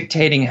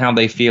 dictating how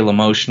they feel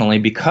emotionally.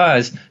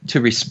 Because to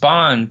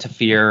respond to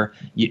fear,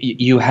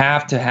 you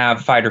have to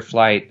have fight or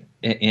flight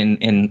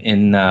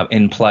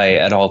in play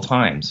at all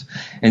times.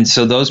 And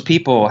so those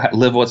people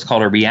live what's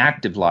called a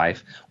reactive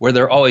life, where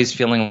they're always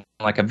feeling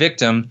like a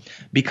victim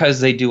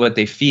because they do what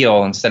they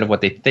feel instead of what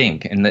they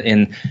think.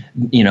 And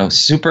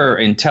super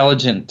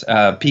intelligent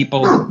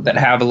people that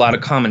have a lot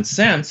of common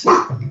sense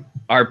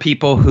are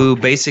people who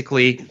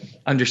basically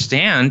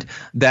understand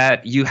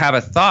that you have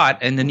a thought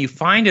and then you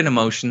find an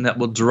emotion that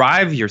will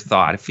drive your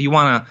thought. If you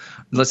want to,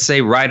 let's say,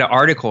 write an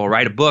article,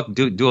 write a book,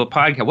 do a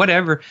podcast,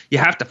 whatever, you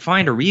have to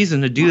find a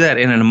reason to do that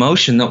in an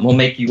emotion that will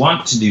make you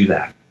want to do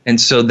that. And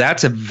so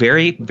that's a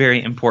very,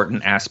 very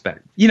important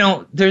aspect.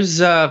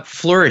 There's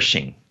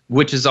flourishing,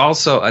 which is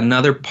also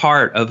another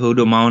part of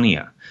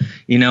eudaimonia.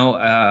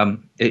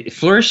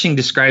 Flourishing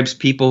describes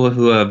people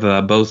who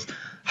have both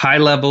high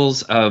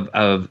levels of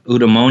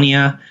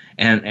eudaimonia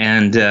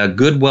and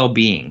good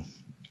well-being.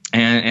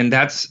 And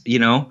that's,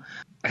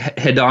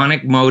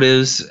 hedonic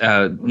motives,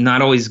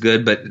 not always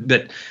good, but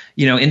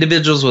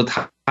individuals with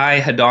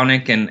high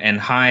hedonic and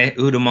high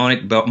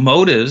eudaimonic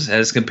motives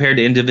as compared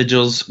to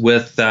individuals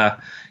with,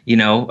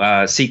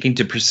 seeking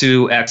to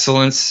pursue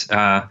excellence,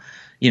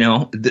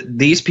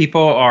 these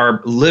people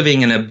are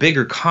living in a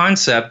bigger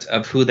concept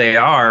of who they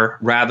are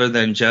rather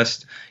than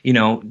just,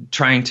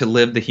 trying to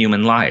live the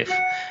human life.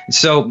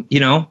 So,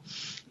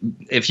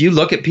 if you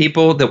look at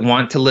people that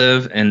want to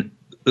live an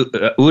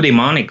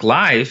eudaimonic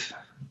life,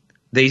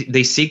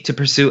 they seek to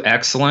pursue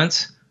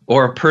excellence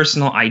or a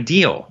personal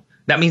ideal.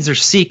 That means they're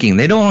seeking.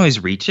 They don't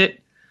always reach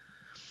it.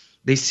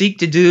 They seek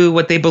to do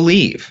what they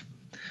believe.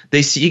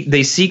 They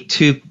seek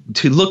to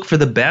look for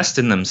the best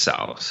in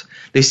themselves.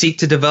 They seek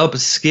to develop a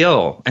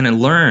skill and a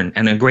learn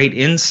and a great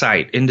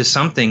insight into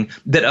something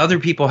that other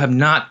people have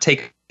not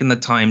taken the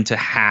time to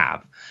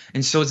have.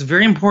 And so it's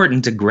very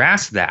important to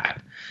grasp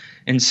that.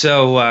 And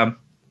so,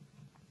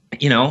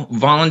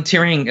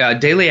 volunteering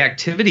daily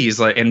activities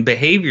and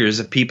behaviors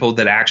of people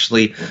that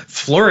actually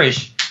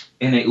flourish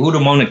in a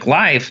eudaimonic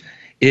life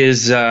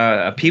is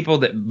people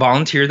that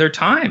volunteer their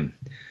time,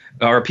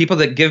 or people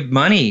that give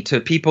money to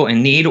people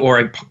in need,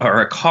 or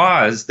a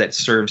cause that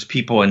serves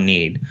people in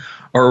need,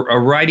 or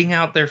writing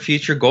out their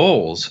future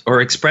goals,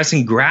 or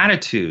expressing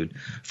gratitude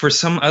for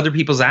some other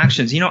people's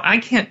actions. I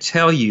can't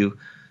tell you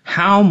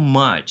how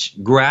much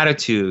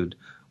gratitude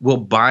will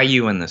buy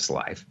you in this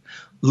life.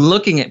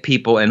 Looking at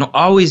people and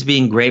always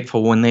being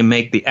grateful when they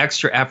make the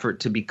extra effort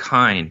to be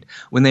kind,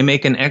 when they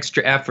make an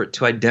extra effort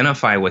to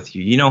identify with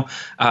you.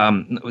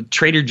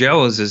 Trader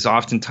Joe's is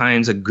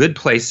oftentimes a good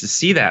place to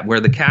see that, where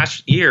the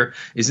cashier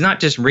is not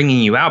just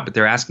ringing you out, but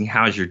they're asking,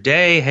 how's your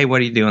day? Hey,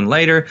 what are you doing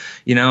later?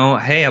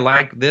 Hey, I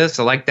like this,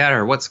 I like that,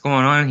 or what's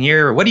going on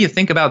here? Or what do you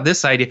think about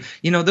this idea?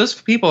 Those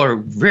people are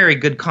very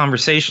good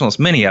conversationalists,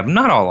 many of them,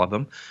 not all of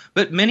them,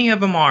 but many of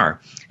them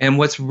are. And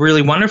what's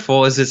really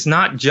wonderful is it's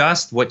not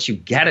just what you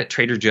get at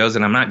Trader Joe's,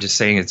 and I'm not just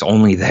saying it's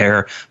only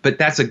there, but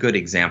that's a good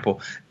example.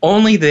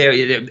 Only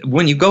there,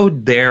 when you go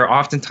there,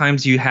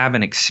 oftentimes you have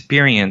an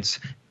experience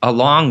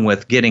along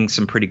with getting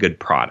some pretty good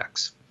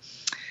products.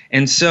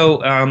 And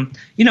so,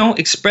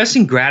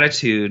 expressing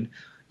gratitude,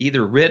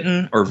 either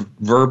written or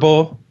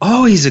verbal,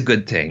 always a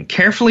good thing.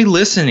 Carefully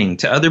listening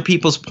to other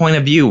people's point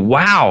of view.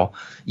 Wow,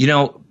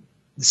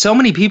 so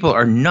many people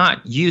are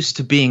not used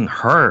to being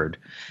heard.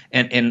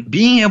 And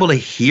being able to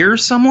hear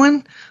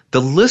someone, the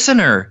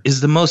listener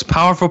is the most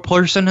powerful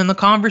person in the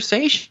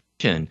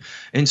conversation.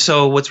 And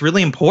so what's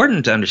really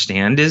important to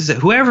understand is that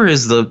whoever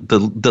is the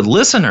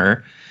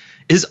listener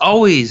is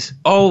always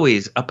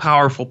a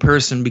powerful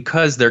person,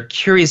 because they're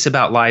curious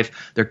about life.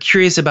 They're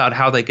curious about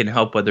how they can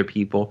help other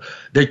people.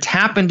 They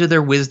tap into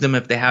their wisdom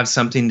if they have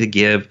something to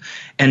give.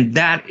 And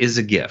that is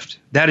a gift.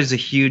 That is a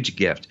huge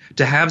gift,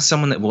 to have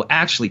someone that will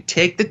actually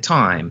take the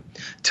time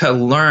to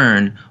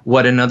learn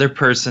what another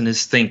person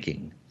is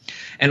thinking.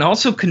 And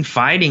also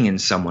confiding in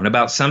someone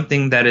about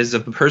something that is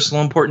of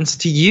personal importance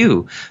to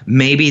you.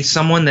 Maybe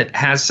someone that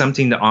has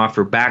something to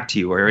offer back to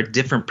you, or a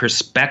different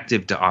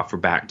perspective to offer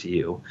back to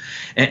you.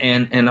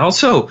 And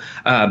also,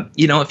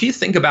 if you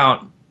think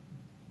about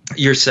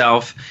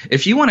yourself,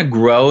 if you want to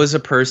grow as a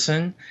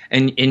person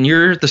and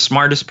you're the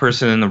smartest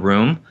person in the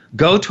room,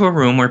 go to a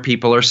room where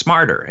people are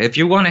smarter. If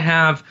you want to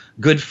have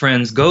good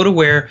friends, go to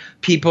where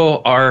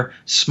people are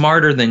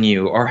smarter than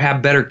you or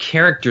have better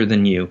character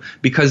than you,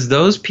 because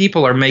those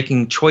people are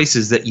making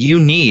choices that you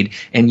need,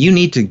 and you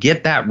need to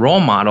get that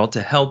role model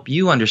to help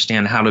you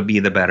understand how to be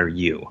the better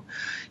you.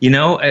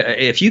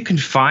 If you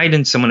confide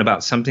in someone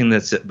about something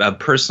that's of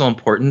personal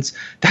importance,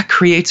 that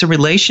creates a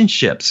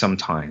relationship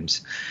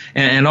sometimes.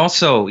 And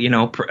also,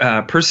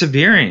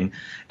 persevering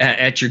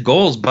at your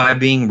goals by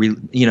being,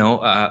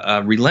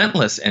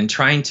 relentless and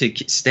trying to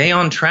stay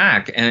on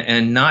track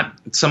and not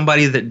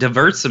somebody that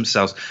diverts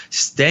themselves,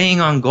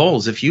 staying on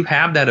goals. If you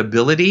have that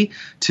ability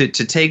to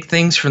take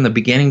things from the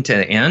beginning to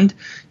the end,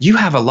 you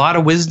have a lot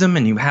of wisdom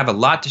and you have a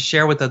lot to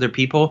share with other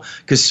people,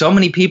 because so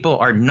many people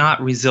are not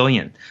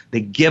resilient.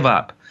 They give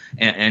up.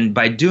 And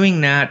by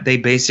doing that, they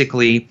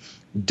basically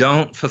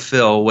don't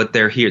fulfill what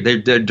they're here.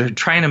 They're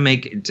trying to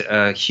make it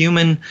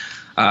human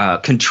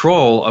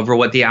control over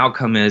what the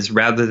outcome is,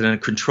 rather than a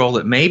control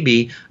that may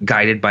be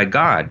guided by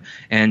God.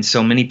 And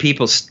so many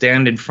people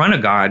stand in front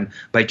of God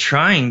by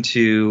trying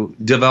to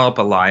develop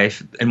a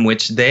life in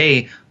which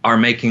they are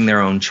making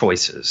their own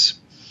choices.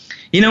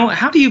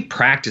 How do you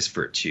practice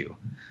virtue?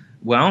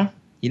 Well,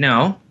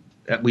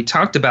 we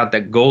talked about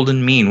that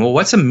golden mean. Well,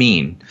 what's a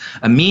mean?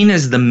 A mean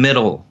is the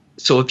middle.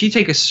 So if you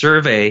take a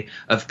survey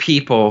of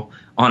people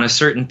on a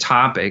certain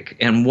topic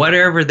and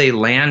whatever they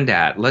land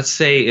at, let's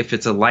say if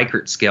it's a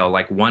Likert scale,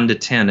 like 1 to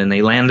 10, and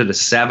they landed a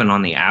 7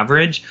 on the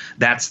average,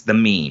 that's the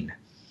mean.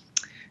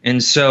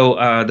 And so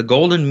the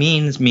golden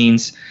means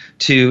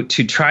to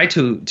try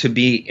to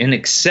be in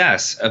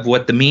excess of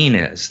what the mean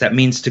is. That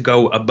means to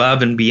go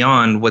above and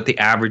beyond what the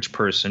average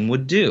person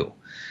would do.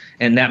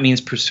 And that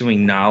means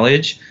pursuing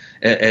knowledge,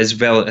 as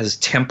well as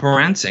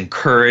temperance and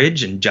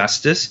courage and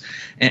justice,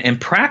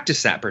 and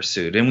practice that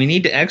pursuit. And we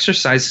need to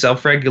exercise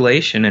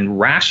self-regulation and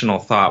rational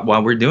thought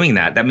while we're doing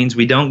that. That means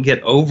we don't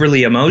get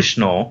overly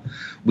emotional.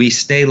 We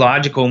stay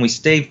logical and we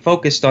stay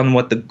focused on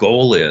what the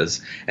goal is.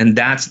 And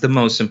that's the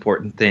most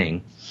important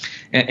thing.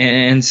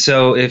 And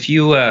so if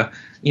you,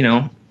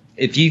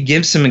 if you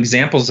give some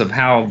examples of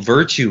how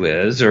virtue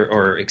is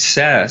or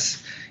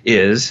excess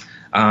is,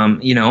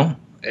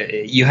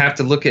 you have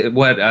to look at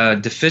what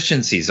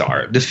deficiencies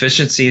are.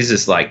 Deficiencies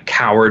is like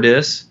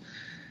cowardice,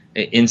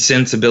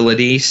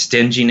 insensibility,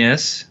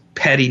 stinginess,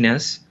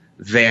 pettiness,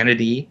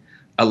 vanity,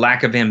 a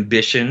lack of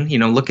ambition.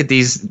 Look at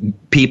these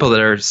people that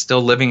are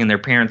still living in their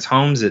parents'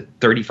 homes at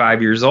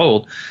 35 years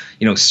old.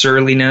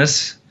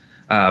 Surliness,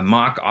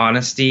 mock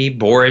honesty,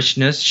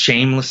 boorishness,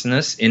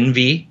 shamelessness,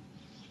 envy.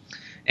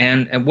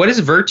 And what is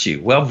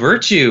virtue? Well,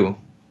 virtue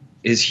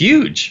is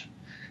huge.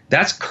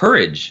 That's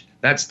courage.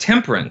 That's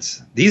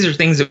temperance. These are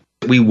things that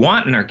we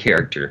want in our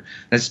character.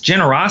 That's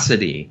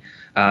generosity,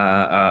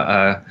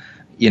 proper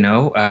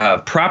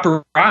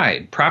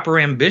pride, proper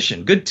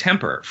ambition, good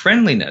temper,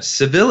 friendliness,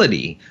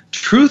 civility,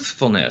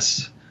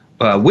 truthfulness,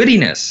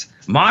 wittiness,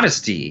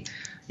 modesty,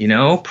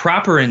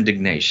 proper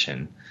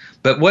indignation.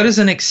 But what is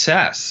an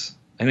excess?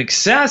 An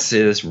excess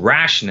is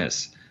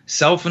rashness,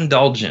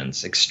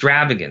 self-indulgence,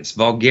 extravagance,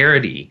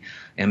 vulgarity,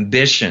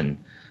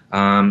 ambition,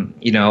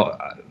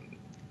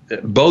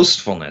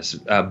 boastfulness,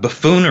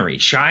 buffoonery,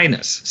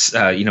 shyness,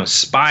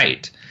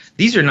 spite.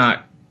 These are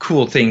not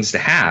cool things to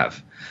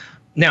have.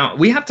 Now,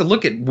 we have to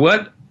look at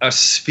what a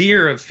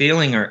sphere of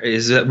feeling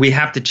is that we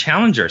have to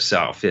challenge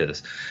ourselves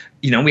is.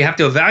 We have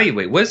to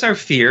evaluate what's our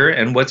fear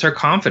and what's our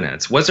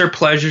confidence, what's our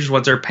pleasures,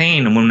 what's our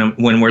pain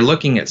when we're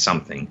looking at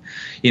something.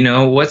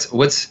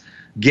 What's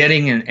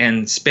getting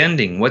and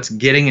spending, what's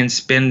getting and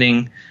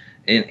spending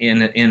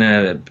in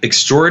an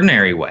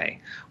extraordinary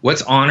way,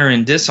 what's honor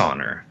and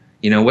dishonor.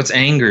 What's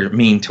anger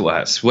mean to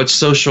us? What's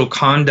social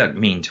conduct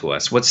mean to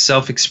us? What's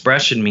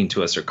self-expression mean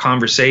to us, or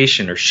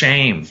conversation or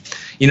shame?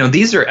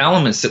 These are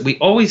elements that we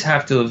always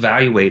have to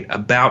evaluate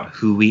about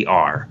who we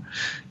are.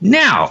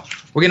 Now,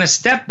 we're going to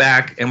step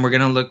back and we're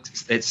going to look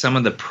at some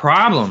of the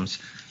problems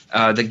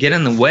that get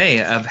in the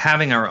way of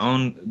having our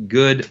own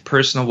good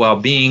personal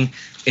well-being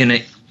in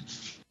a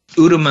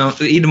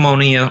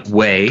Eudaimonia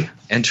way,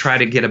 and try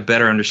to get a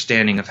better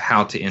understanding of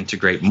how to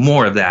integrate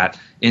more of that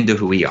into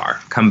who we are.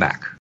 Come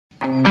back.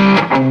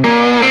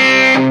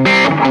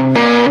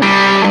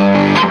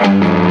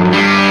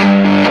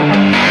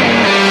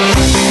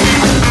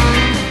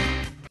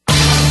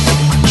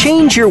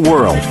 Change your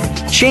world.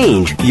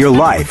 Change your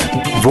life.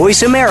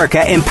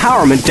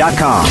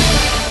 VoiceAmericaEmpowerment.com.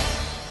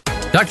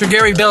 Dr.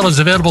 Gary Bell is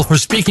available for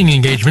speaking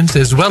engagements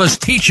as well as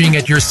teaching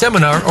at your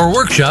seminar or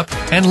workshop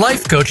and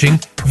life coaching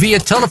via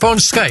telephone,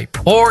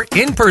 Skype, or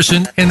in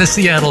person in the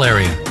Seattle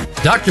area.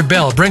 Dr.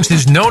 Bell brings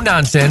his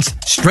no-nonsense,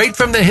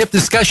 straight-from-the-hip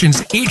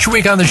discussions each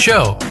week on the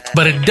show,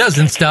 but it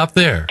doesn't stop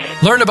there.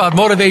 Learn about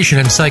motivation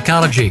and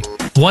psychology,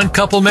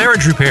 one-couple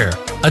marriage repair,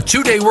 a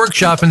 2-day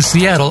workshop in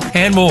Seattle,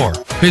 and more.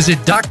 Visit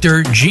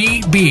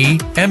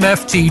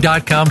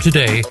drgbmft.com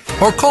today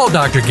or call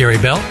Dr. Gary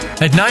Bell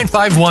at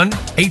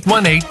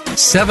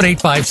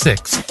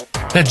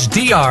 951-818-7856. That's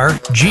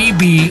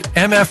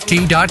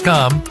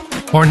drgbmft.com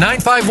or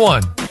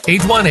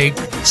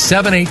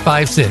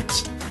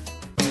 951-818-7856.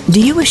 Do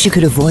you wish you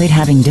could avoid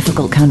having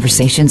difficult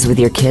conversations with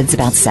your kids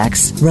about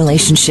sex,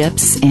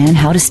 relationships, and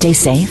how to stay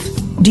safe?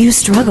 Do you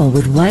struggle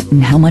with what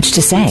and how much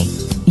to say?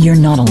 You're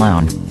not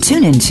alone.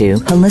 Tune into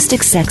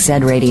Holistic Sex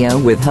Ed Radio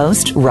with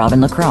host Robin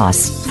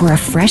LaCrosse for a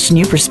fresh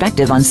new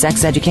perspective on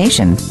sex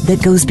education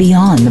that goes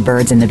beyond the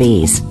birds and the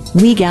bees.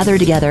 We gather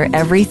together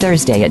every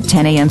Thursday at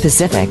 10 a.m.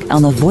 Pacific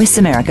on the Voice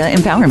America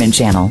Empowerment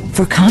Channel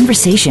for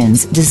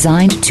conversations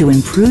designed to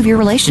improve your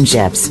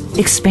relationships,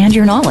 expand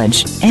your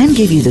knowledge, and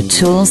give you the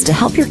tools to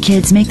help your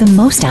kids make the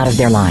most out of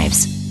their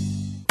lives.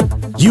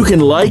 You can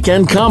like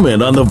and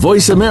comment on the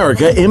Voice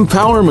America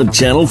Empowerment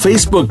Channel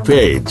Facebook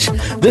page.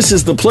 This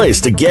is the place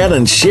to get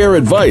and share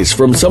advice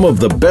from some of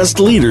the best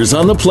leaders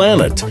on the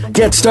planet.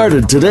 Get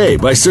started today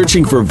by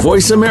searching for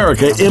Voice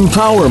America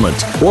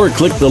Empowerment or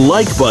click the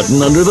like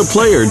button under the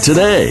player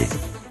today.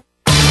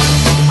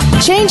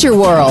 Change your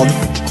world.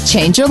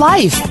 Change your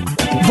life.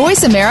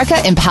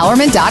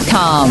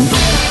 VoiceAmericaEmpowerment.com.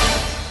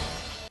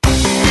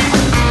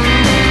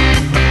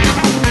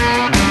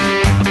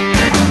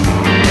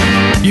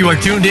 You are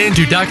tuned in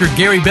to Dr.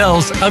 Gary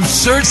Bell's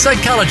Absurd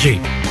Psychology.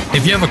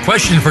 If you have a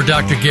question for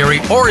Dr. Gary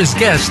or his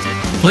guest,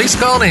 please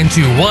call in to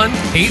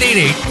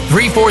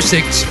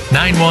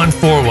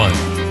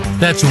 1-888-346-9141.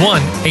 That's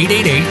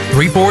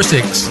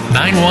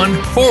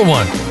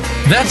 1-888-346-9141.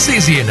 That's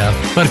easy enough,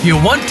 but if you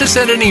want to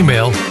send an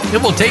email,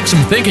 it will take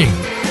some thinking.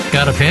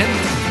 Got a pen?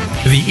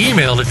 The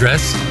email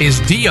address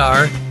is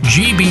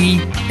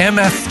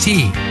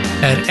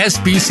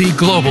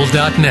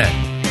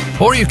drgbmft@sbcglobal.net.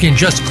 Or you can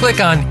just click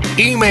on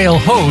Email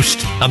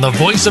Host on the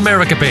Voice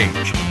America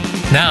page.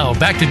 Now,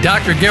 back to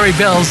Dr. Gary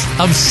Bell's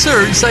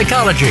Absurd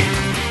Psychology.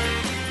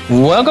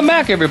 Welcome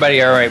back,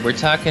 everybody. All right, we're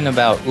talking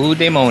about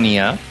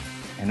Eudaimonia.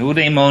 And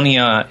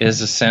Eudaimonia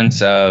is a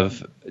sense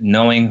of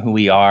knowing who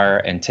we are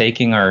and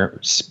taking our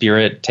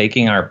spirit,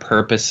 taking our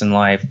purpose in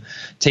life,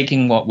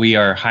 taking what we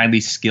are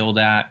highly skilled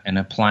at and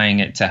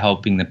applying it to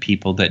helping the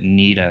people that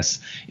need us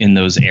in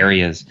those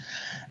areas.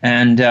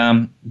 And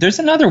there's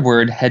another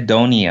word,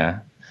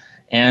 hedonia.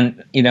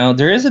 And, you know,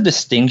 there is a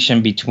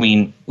distinction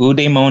between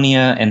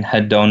eudaimonia and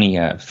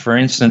hedonia. For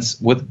instance,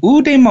 with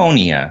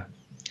eudaimonia,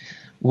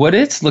 what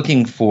it's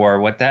looking for,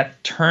 what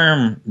that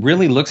term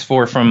really looks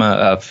for from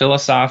a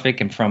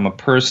philosophic and from a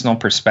personal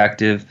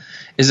perspective,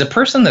 is a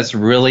person that's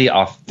really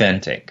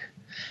authentic.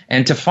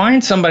 And to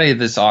find somebody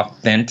that's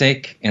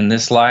authentic in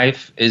this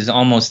life is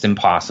almost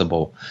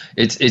impossible.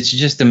 It's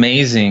just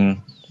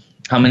amazing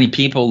how many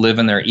people live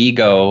in their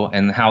ego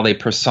and how they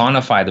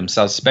personify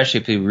themselves,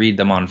 especially if you read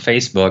them on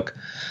Facebook.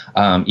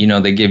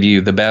 They give you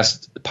the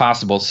best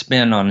possible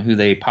spin on who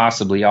they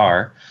possibly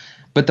are.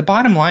 But the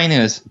bottom line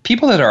is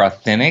people that are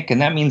authentic,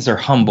 and that means they're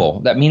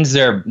humble. That means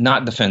they're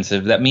not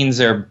defensive. That means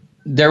they're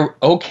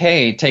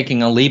okay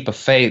taking a leap of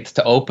faith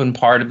to open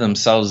part of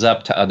themselves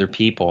up to other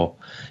people.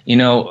 You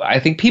know, I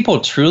think people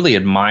truly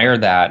admire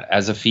that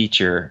as a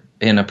feature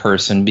in a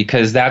person,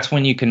 because that's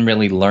when you can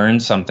really learn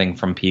something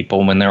from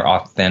people, when they're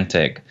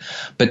authentic.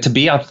 But to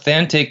be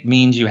authentic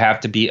means you have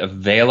to be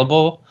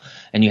available,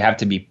 and you have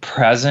to be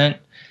present,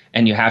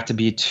 and you have to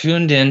be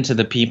tuned in to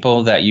the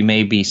people that you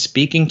may be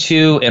speaking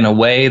to in a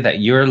way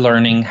that you're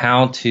learning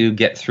how to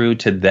get through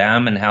to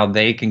them and how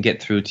they can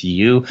get through to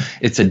you.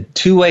 It's a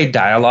two-way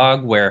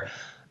dialogue where,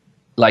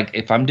 like,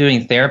 if I'm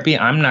doing therapy,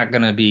 I'm not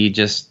going to be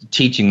just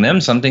teaching them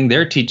something.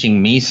 They're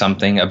teaching me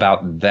something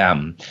about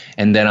them.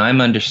 And then I'm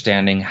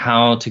understanding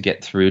how to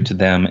get through to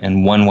them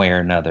in one way or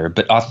another.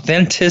 But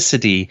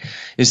authenticity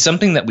is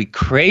something that we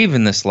crave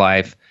in this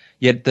life,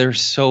 yet there's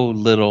so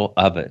little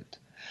of it.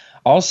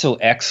 Also,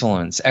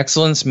 excellence.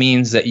 Excellence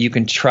means that you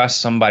can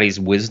trust somebody's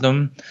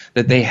wisdom,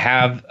 that they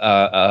have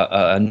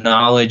a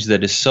knowledge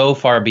that is so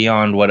far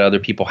beyond what other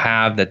people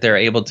have, that they're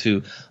able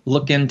to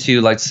look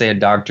into, like, say, a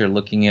doctor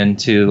looking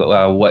into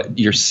what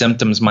your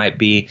symptoms might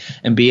be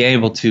and be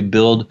able to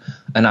build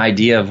an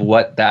idea of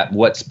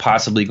what's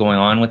possibly going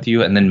on with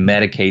you and then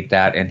medicate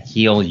that and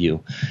heal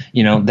you.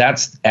 You know,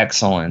 that's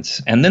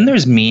excellence. And then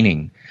there's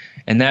meaning.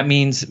 And that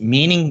means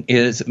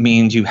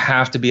means you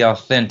have to be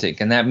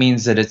authentic. And that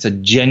means that it's a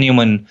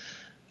genuine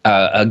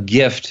a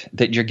gift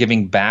that you're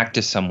giving back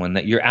to someone,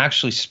 that you're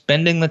actually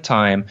spending the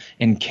time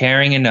and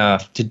caring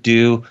enough to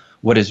do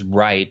what is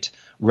right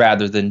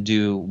rather than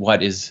do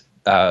what is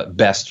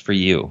best for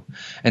you.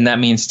 And that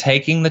means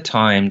taking the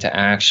time to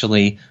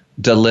actually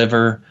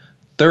deliver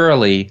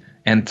thoroughly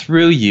and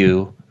through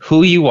you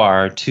who you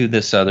are to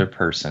this other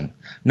person,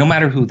 no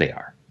matter who they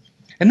are.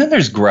 And then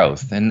there's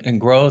growth, and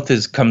growth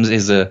it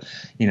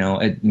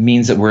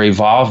means that we're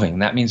evolving.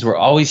 That means we're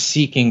always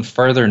seeking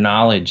further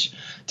knowledge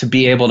to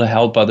be able to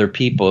help other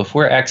people. If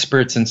we're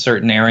experts in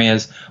certain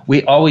areas,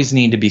 we always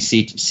need to be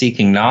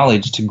seeking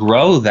knowledge to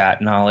grow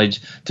that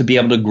knowledge, to be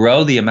able to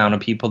grow the amount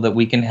of people that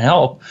we can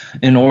help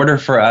in order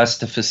for us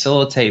to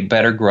facilitate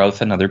better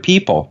growth in other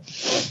people.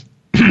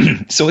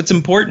 So it's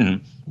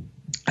important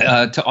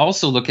to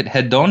also look at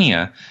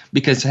hedonia,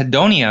 because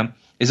hedonia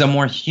is a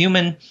more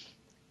human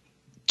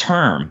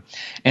term,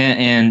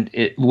 and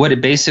what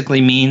it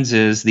basically means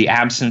is the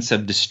absence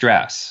of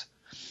distress,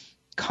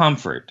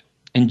 comfort,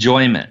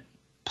 enjoyment,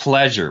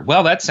 pleasure.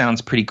 Well, that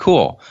sounds pretty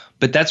cool,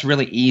 but that's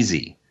really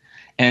easy.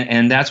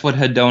 And that's what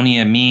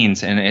hedonia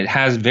means. And it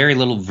has very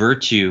little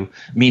virtue,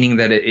 meaning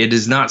that it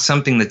is not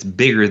something that's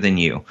bigger than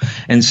you.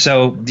 And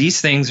so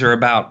these things are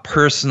about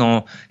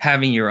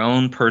having your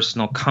own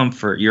personal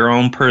comfort, your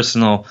own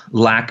personal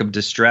lack of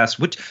distress,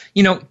 which,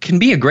 can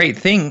be a great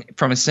thing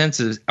from a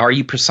sense of, are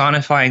you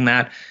personifying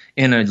that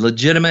in a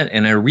legitimate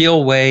and a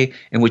real way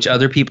in which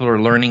other people are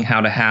learning how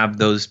to have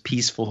those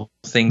peaceful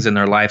things in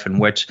their life, in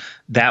which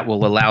that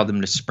will allow them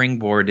to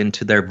springboard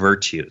into their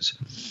virtues.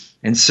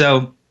 And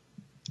so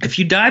if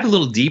you dive a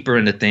little deeper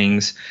into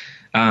things,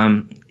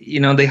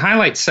 they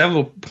highlight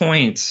several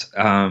points,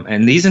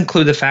 and these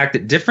include the fact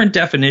that different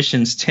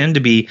definitions tend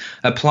to be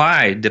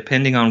applied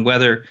depending on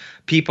whether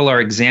people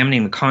are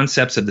examining the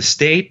concepts of the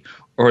state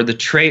or the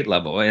trait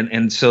level.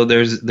 And so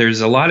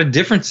there's a lot of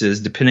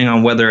differences depending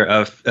on whether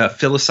a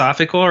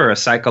philosophical or a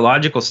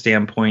psychological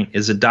standpoint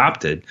is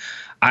adopted.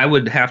 I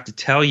would have to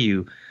tell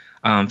you,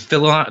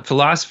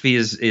 philosophy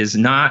is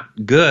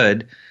not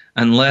good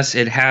unless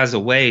it has a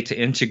way to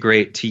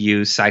integrate to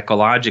you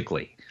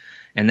psychologically.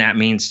 And that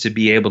means to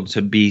be able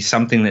to be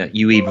something that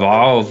you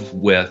evolve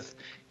with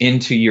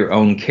into your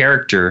own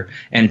character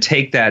and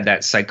take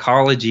that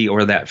psychology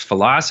or that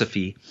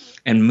philosophy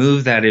and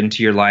move that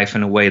into your life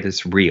in a way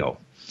that's real.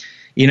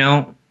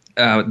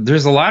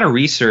 There's a lot of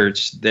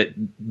research that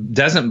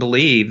doesn't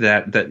believe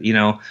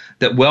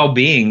that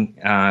well-being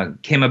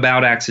came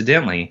about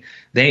accidentally.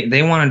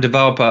 They want to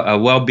develop a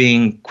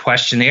well-being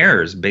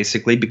questionnaires,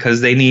 basically,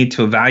 because they need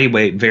to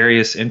evaluate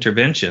various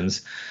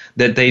interventions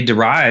that they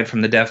derive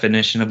from the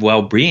definition of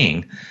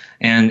well-being.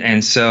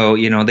 And so,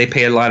 they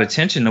pay a lot of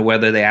attention to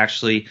whether they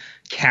actually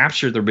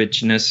capture the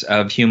richness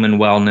of human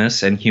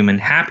wellness and human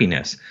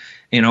happiness.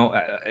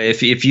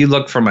 If you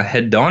look from a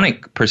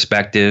hedonic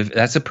perspective,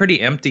 that's a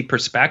pretty empty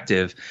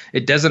perspective.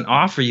 It doesn't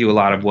offer you a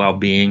lot of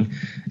well-being.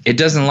 It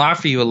doesn't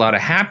offer you a lot of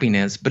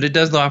happiness, but it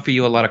does offer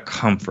you a lot of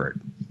comfort.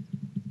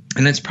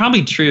 And it's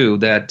probably true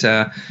that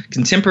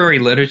contemporary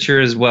literature,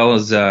 as well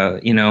as,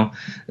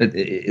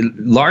 it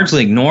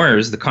largely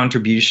ignores the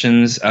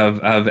contributions of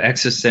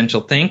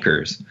existential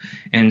thinkers.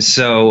 And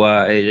so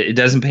it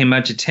doesn't pay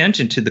much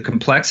attention to the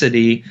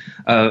complexity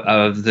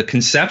of the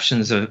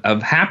conceptions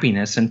of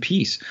happiness and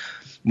peace.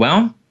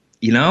 Well,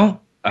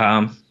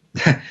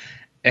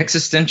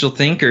 existential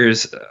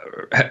thinkers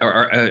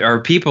are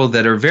people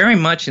that are very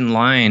much in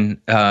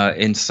line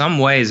in some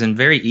ways and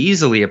very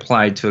easily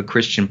applied to a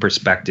Christian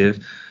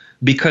perspective,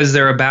 because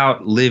they're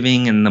about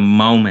living in the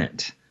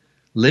moment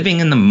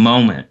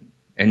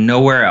and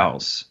nowhere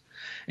else.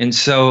 And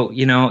so,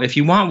 if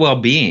you want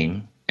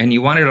well-being and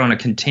you want it on a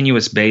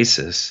continuous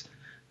basis,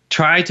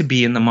 try to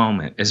be in the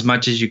moment as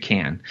much as you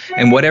can.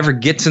 And whatever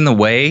gets in the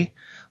way,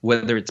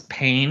 whether it's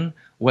pain,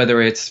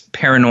 whether it's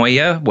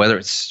paranoia, whether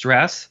it's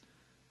stress,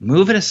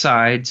 move it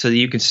aside so that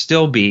you can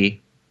still be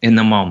in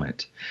the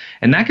moment.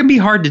 And that can be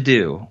hard to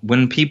do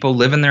when people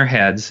live in their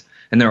heads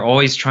and they're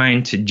always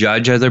trying to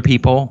judge other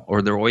people,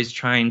 or they're always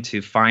trying to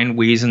find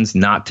reasons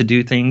not to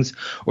do things,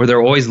 or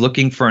they're always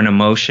looking for an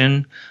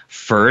emotion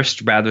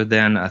first rather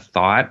than a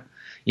thought.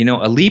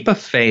 A leap of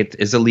faith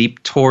is a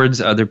leap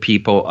towards other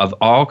people of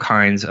all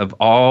kinds, of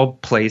all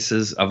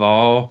places, of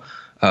all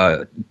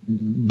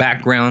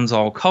backgrounds,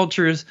 all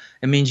cultures.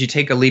 It means you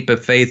take a leap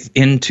of faith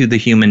into the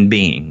human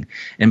being.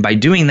 And by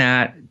doing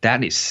that,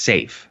 that is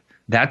safe.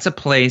 That's a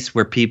place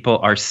where people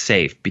are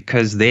safe,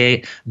 because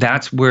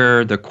that's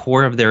where the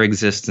core of their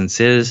existence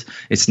is.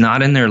 It's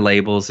not in their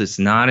labels. It's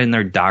not in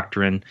their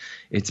doctrine.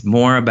 It's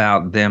more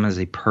about them as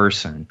a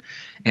person.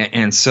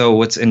 And so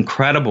what's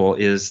incredible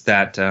is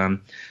that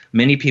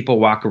many people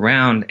walk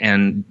around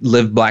and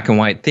live black and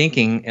white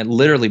thinking, and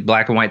literally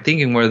black and white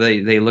thinking, where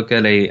they look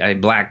at a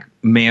black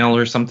male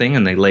or something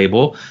and they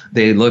label.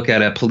 They look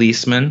at a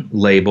policeman,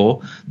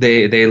 label.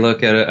 They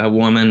look at a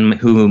woman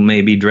who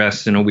may be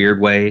dressed in a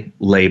weird way,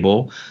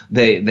 label.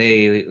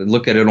 They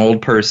look at an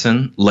old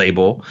person,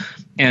 label.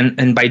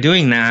 And by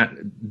doing that,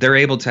 they're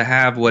able to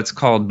have what's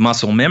called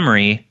muscle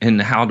memory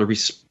and how to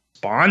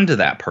respond to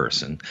that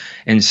person.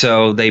 And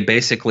so they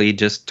basically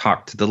just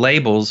talk to the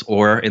labels,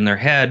 or in their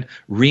head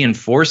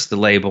reinforce the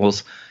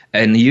labels,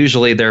 and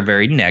usually they're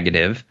very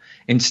negative,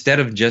 instead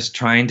of just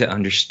trying to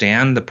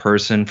understand the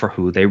person for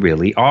who they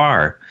really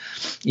are.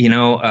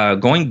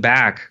 Going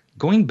back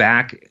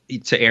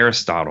to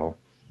Aristotle,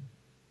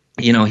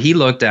 he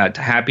looked at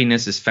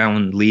happiness as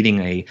found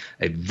leading a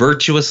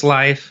virtuous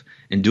life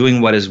and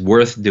doing what is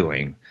worth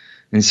doing.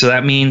 And so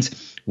that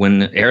means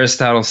when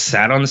Aristotle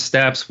sat on the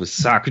steps with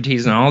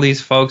Socrates and all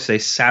these folks, they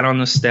sat on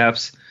the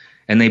steps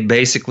and they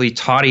basically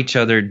taught each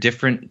other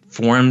different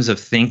forms of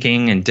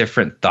thinking and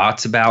different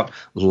thoughts about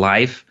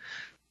life.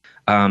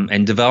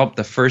 And developed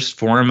the first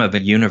form of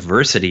a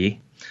university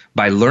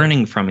by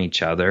learning from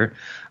each other.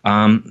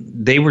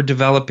 They were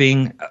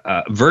developing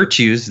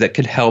virtues that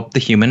could help the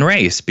human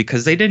race,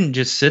 because they didn't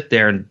just sit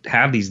there and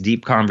have these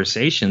deep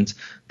conversations.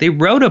 They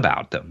wrote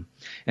about them,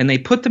 and they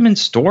put them in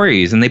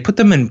stories, and they put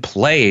them in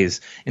plays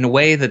in a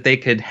way that they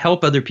could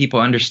help other people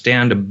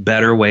understand a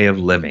better way of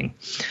living.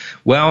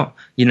 Well,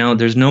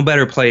 there's no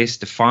better place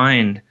to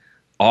find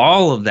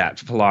all of that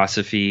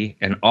philosophy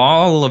and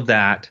all of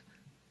that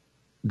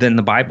than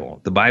the Bible.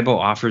 The Bible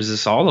offers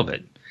us all of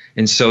it.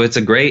 And so it's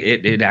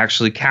it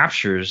actually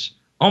captures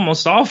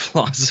almost all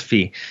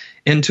philosophy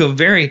into a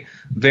very,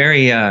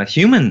 very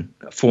human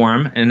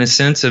form, in a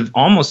sense of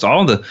almost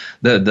all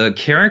the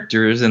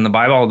characters in the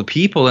Bible, all the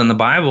people in the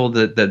Bible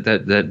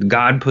that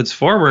God puts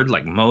forward,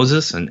 like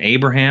Moses and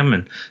Abraham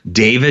and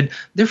David.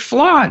 They're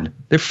flawed.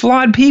 They're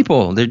flawed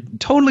people. They're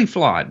totally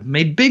flawed,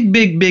 made big,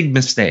 big, big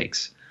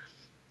mistakes.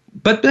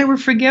 But they were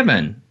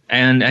forgiven.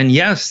 And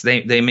yes,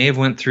 they may have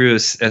went through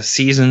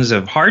seasons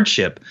of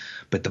hardship,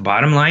 but the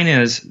bottom line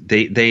is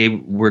they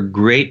were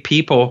great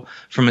people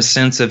from a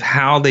sense of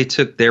how they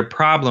took their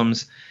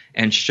problems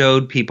and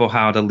showed people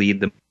how to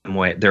lead them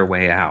their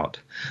way out.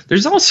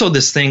 There's also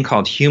this thing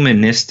called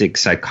humanistic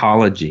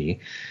psychology,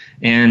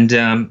 and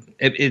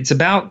it's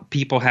about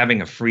people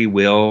having a free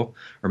will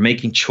or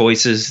making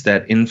choices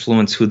that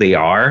influence who they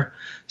are.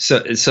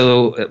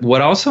 So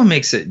what also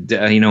makes it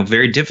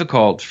very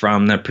difficult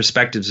from the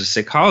perspectives of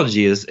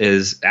psychology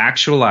is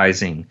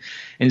actualizing.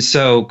 And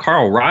so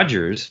Carl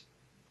Rogers,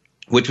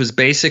 which was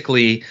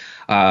basically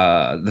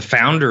the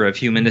founder of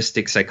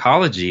humanistic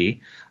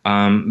psychology,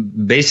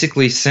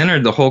 basically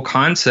centered the whole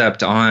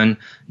concept on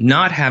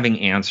not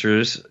having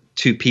answers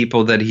to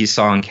people that he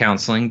saw in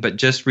counseling, but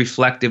just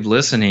reflective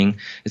listening.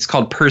 It's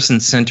called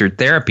person-centered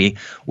therapy,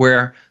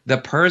 where the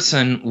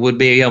person would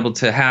be able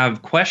to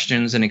have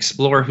questions and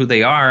explore who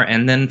they are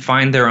and then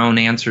find their own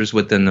answers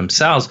within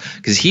themselves,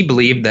 because he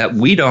believed that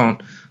we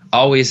don't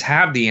always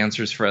have the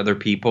answers for other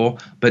people,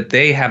 but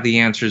they have the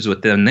answers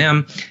within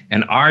them.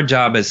 And our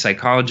job as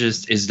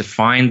psychologists is to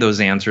find those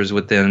answers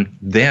within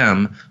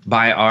them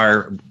by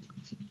our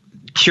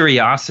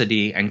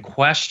curiosity and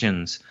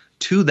questions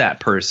to that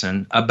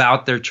person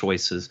about their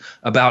choices,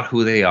 about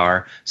who they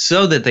are,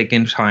 so that they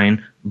can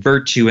find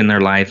virtue in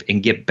their life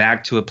and get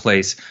back to a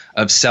place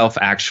of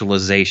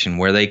self-actualization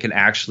where they can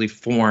actually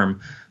form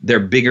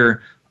their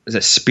bigger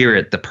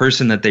spirit, the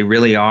person that they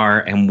really are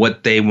and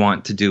what they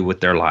want to do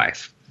with their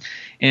life.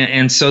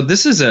 And so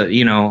this is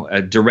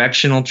a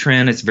directional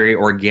trend. It's very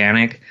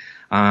organic,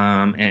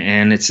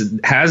 and it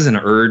has an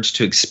urge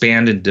to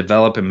expand and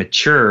develop and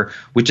mature,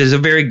 which is a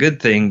very good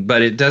thing.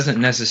 But it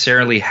doesn't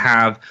necessarily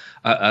have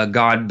a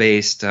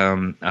God-based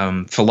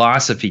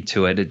philosophy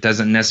to it. It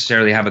doesn't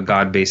necessarily have a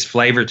God-based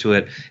flavor to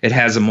it. It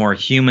has a more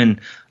human,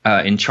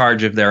 in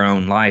charge of their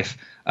own life,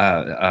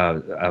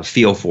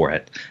 feel for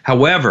it.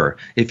 However,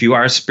 if you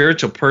are a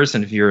spiritual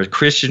person, if you're a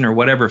Christian or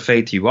whatever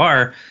faith you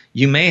are,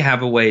 you may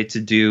have a way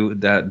to do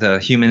the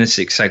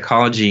humanistic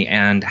psychology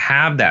and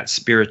have that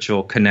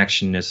spiritual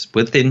connectionness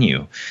within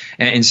you.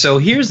 And so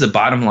here's the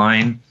bottom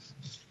line.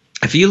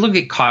 If you look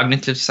at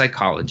cognitive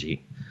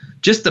psychology,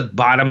 just the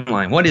bottom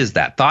line, what is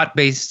that?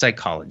 Thought-based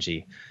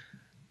psychology.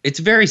 It's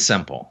very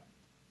simple.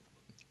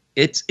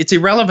 It's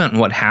irrelevant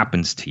what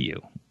happens to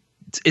you.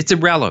 It's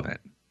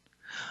irrelevant.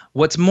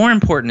 What's more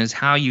important is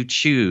how you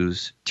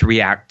choose to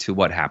react to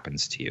what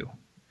happens to you.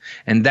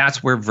 And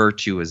that's where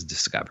virtue is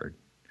discovered.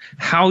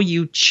 How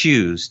you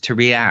choose to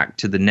react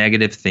to the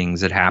negative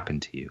things that happen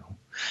to you.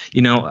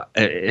 You know,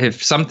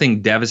 if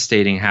something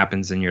devastating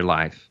happens in your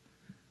life,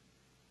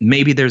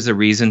 maybe there's a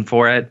reason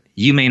for it.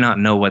 You may not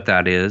know what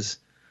that is.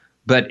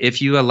 But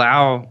if you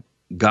allow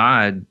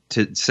God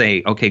to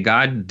say, okay,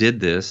 God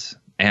did this,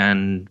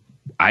 and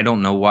I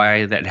don't know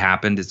why that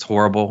happened. It's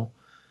horrible.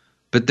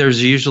 But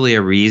there's usually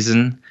a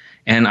reason.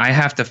 And I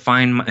have to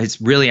find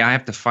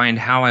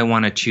how I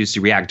want to choose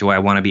to react. Do I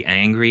want to be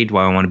angry? Do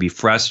I want to be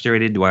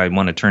frustrated? Do I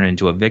want to turn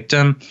into a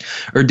victim?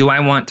 Or do I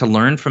want to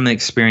learn from the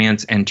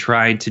experience and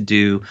try to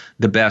do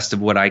the best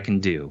of what I can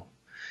do?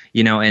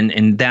 You know,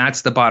 and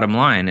that's the bottom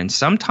line. And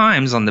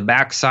sometimes on the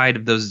backside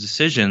of those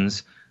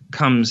decisions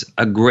comes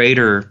a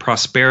greater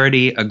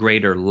prosperity, a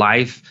greater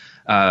life,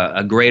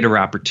 a greater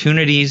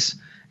opportunities,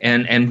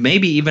 and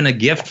maybe even a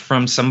gift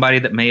from somebody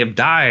that may have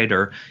died,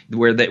 or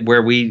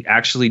where we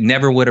actually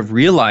never would have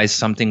realized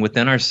something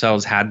within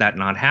ourselves had that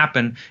not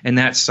happened, and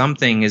that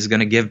something is going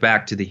to give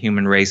back to the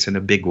human race in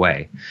a big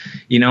way.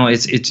 You know,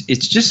 it's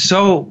just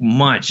so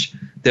much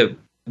that,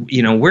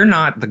 you know, we're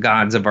not the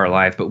gods of our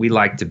life, but we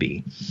like to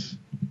be.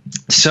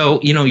 So,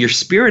 you know, your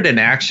spirit in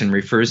action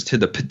refers to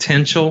the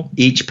potential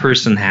each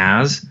person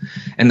has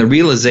and the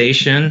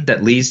realization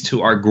that leads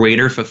to our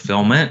greater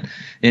fulfillment.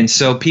 And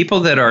so people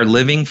that are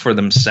living for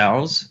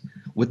themselves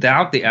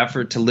without the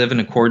effort to live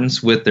in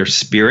accordance with their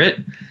spirit,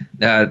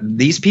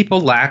 these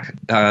people lack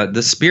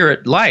the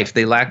spirit life.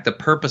 They lack the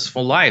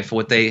purposeful life.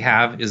 What they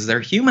have is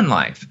their human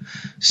life.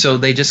 So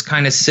they just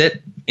kind of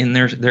sit in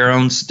their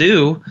own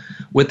stew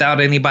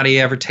without anybody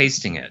ever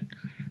tasting it.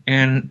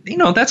 And, you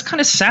know, that's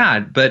kind of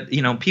sad, but,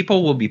 you know,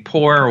 people will be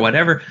poor or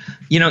whatever.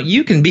 You know,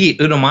 you can be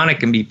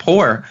eudaimonic and be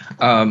poor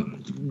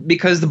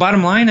because the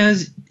bottom line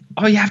is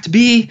all you have to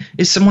be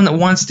is someone that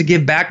wants to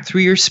give back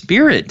through your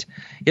spirit.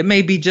 It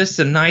may be just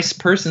a nice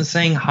person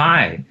saying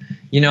hi,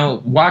 you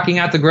know, walking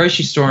out the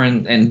grocery store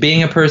and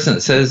being a person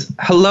that says,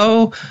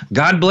 hello,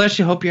 God bless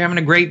you, hope you're having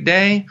a great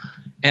day.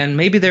 and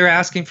maybe they're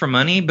asking for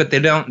money, but they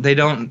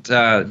don't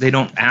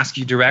ask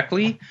you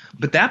directly.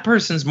 But that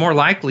person's more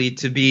likely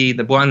to be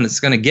the one that's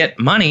going to get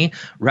money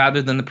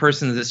rather than the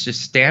person that's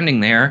just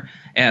standing there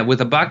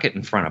with a bucket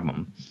in front of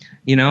them.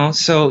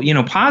 So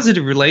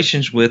positive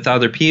relations with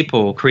other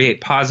people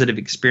create positive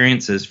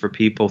experiences for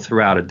people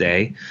throughout a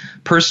day.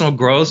 Personal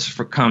growth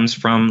comes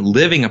from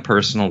living a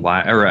personal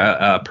life or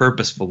a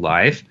purposeful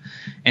life,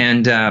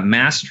 and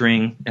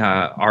mastering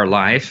our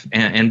life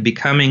and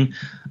becoming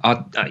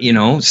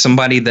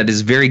somebody that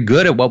is very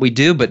good at what we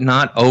do, but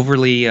not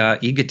overly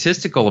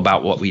egotistical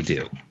about what we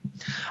do.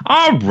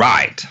 All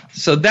right,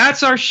 so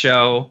that's our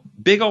show.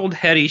 Big old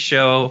heady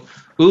show.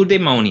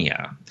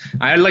 Eudaimonia.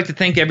 I'd like to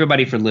thank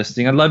everybody for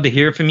listening. I'd love to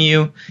hear from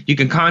you. You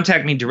can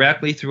contact me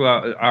directly through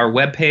our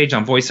webpage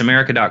on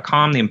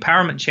voiceamerica.com, the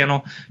empowerment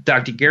channel,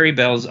 Dr. Gary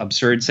Bell's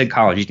Absurd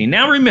Psychology.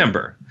 Now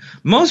remember,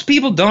 most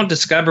people don't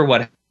discover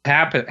what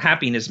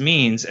happiness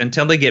means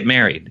until they get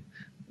married.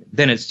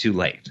 Then it's too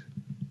late.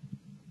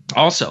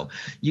 Also,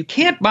 you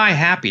can't buy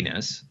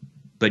happiness,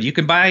 but you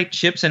can buy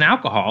chips and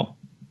alcohol.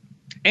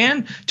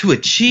 And to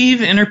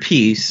achieve inner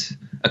peace,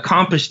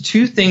 accomplish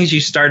two things you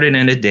started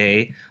in a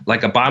day,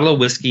 like a bottle of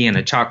whiskey and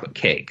a chocolate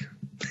cake.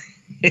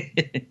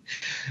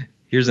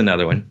 Here's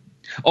another one.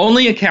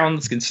 Only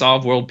accountants can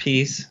solve world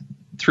peace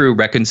through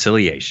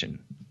reconciliation.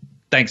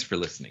 Thanks for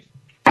listening.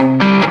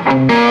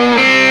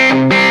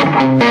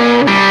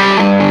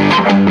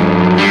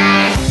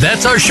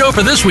 That's our show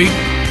for this week.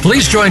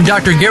 Please join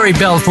Dr. Gary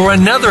Bell for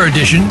another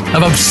edition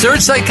of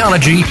Absurd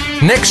Psychology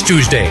next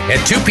Tuesday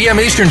at 2 p.m.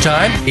 Eastern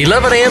Time,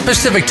 11 a.m.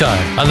 Pacific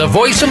Time on the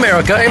Voice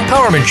America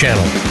Empowerment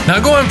Channel. Now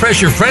go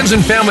impress your friends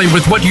and family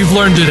with what you've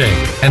learned today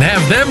and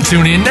have them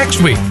tune in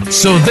next week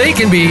so they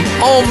can be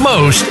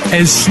almost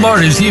as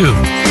smart as you.